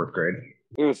grade, fourth grade.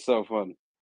 it was so fun.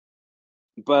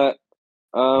 But,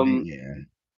 um, Man.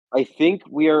 I think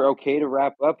we are okay to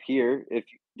wrap up here. If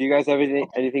do you guys have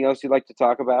anything else you'd like to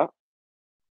talk about?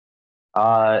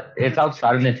 It's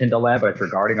outside of Nintendo Land, but it's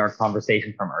regarding our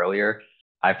conversation from earlier.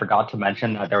 I forgot to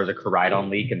mention that there was a Koraidon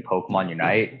leak in Pokemon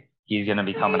Unite. He's going to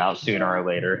be coming out sooner or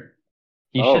later.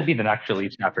 He should Oh, be the next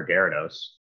release after Gyarados.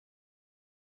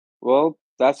 well,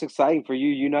 that's exciting for you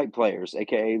Unite players,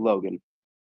 aka Logan.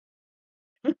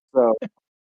 So,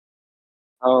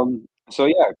 so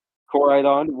yeah,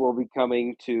 Coridon will be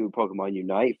coming to Pokemon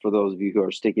Unite for those of you who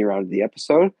are sticking around to the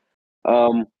episode.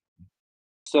 Um,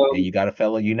 so And you got a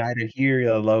fellow United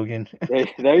here, Logan.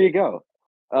 there you go.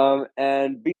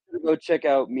 And be sure to go check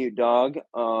out Mute Dog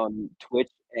on Twitch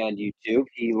and YouTube.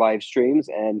 He live streams,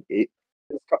 and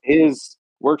his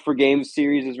Work for Games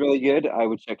series is really good. I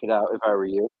would check it out if I were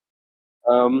you.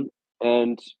 Um,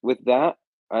 and with that,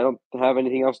 I don't have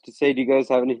anything else to say. Do you guys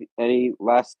have any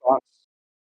last thoughts?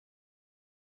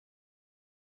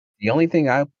 The only thing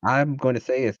I'm going to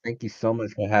say is thank you so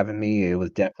much for having me. It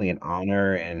was definitely an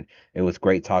honor, and it was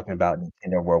great talking about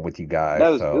Nintendo World with you guys.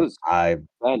 It So was I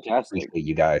fantastic. appreciate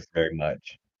you guys very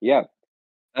much. Yeah.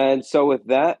 And so with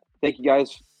that, thank you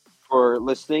guys for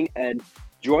listening, and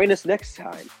join us next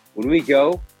time when we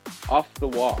go off the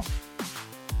wall.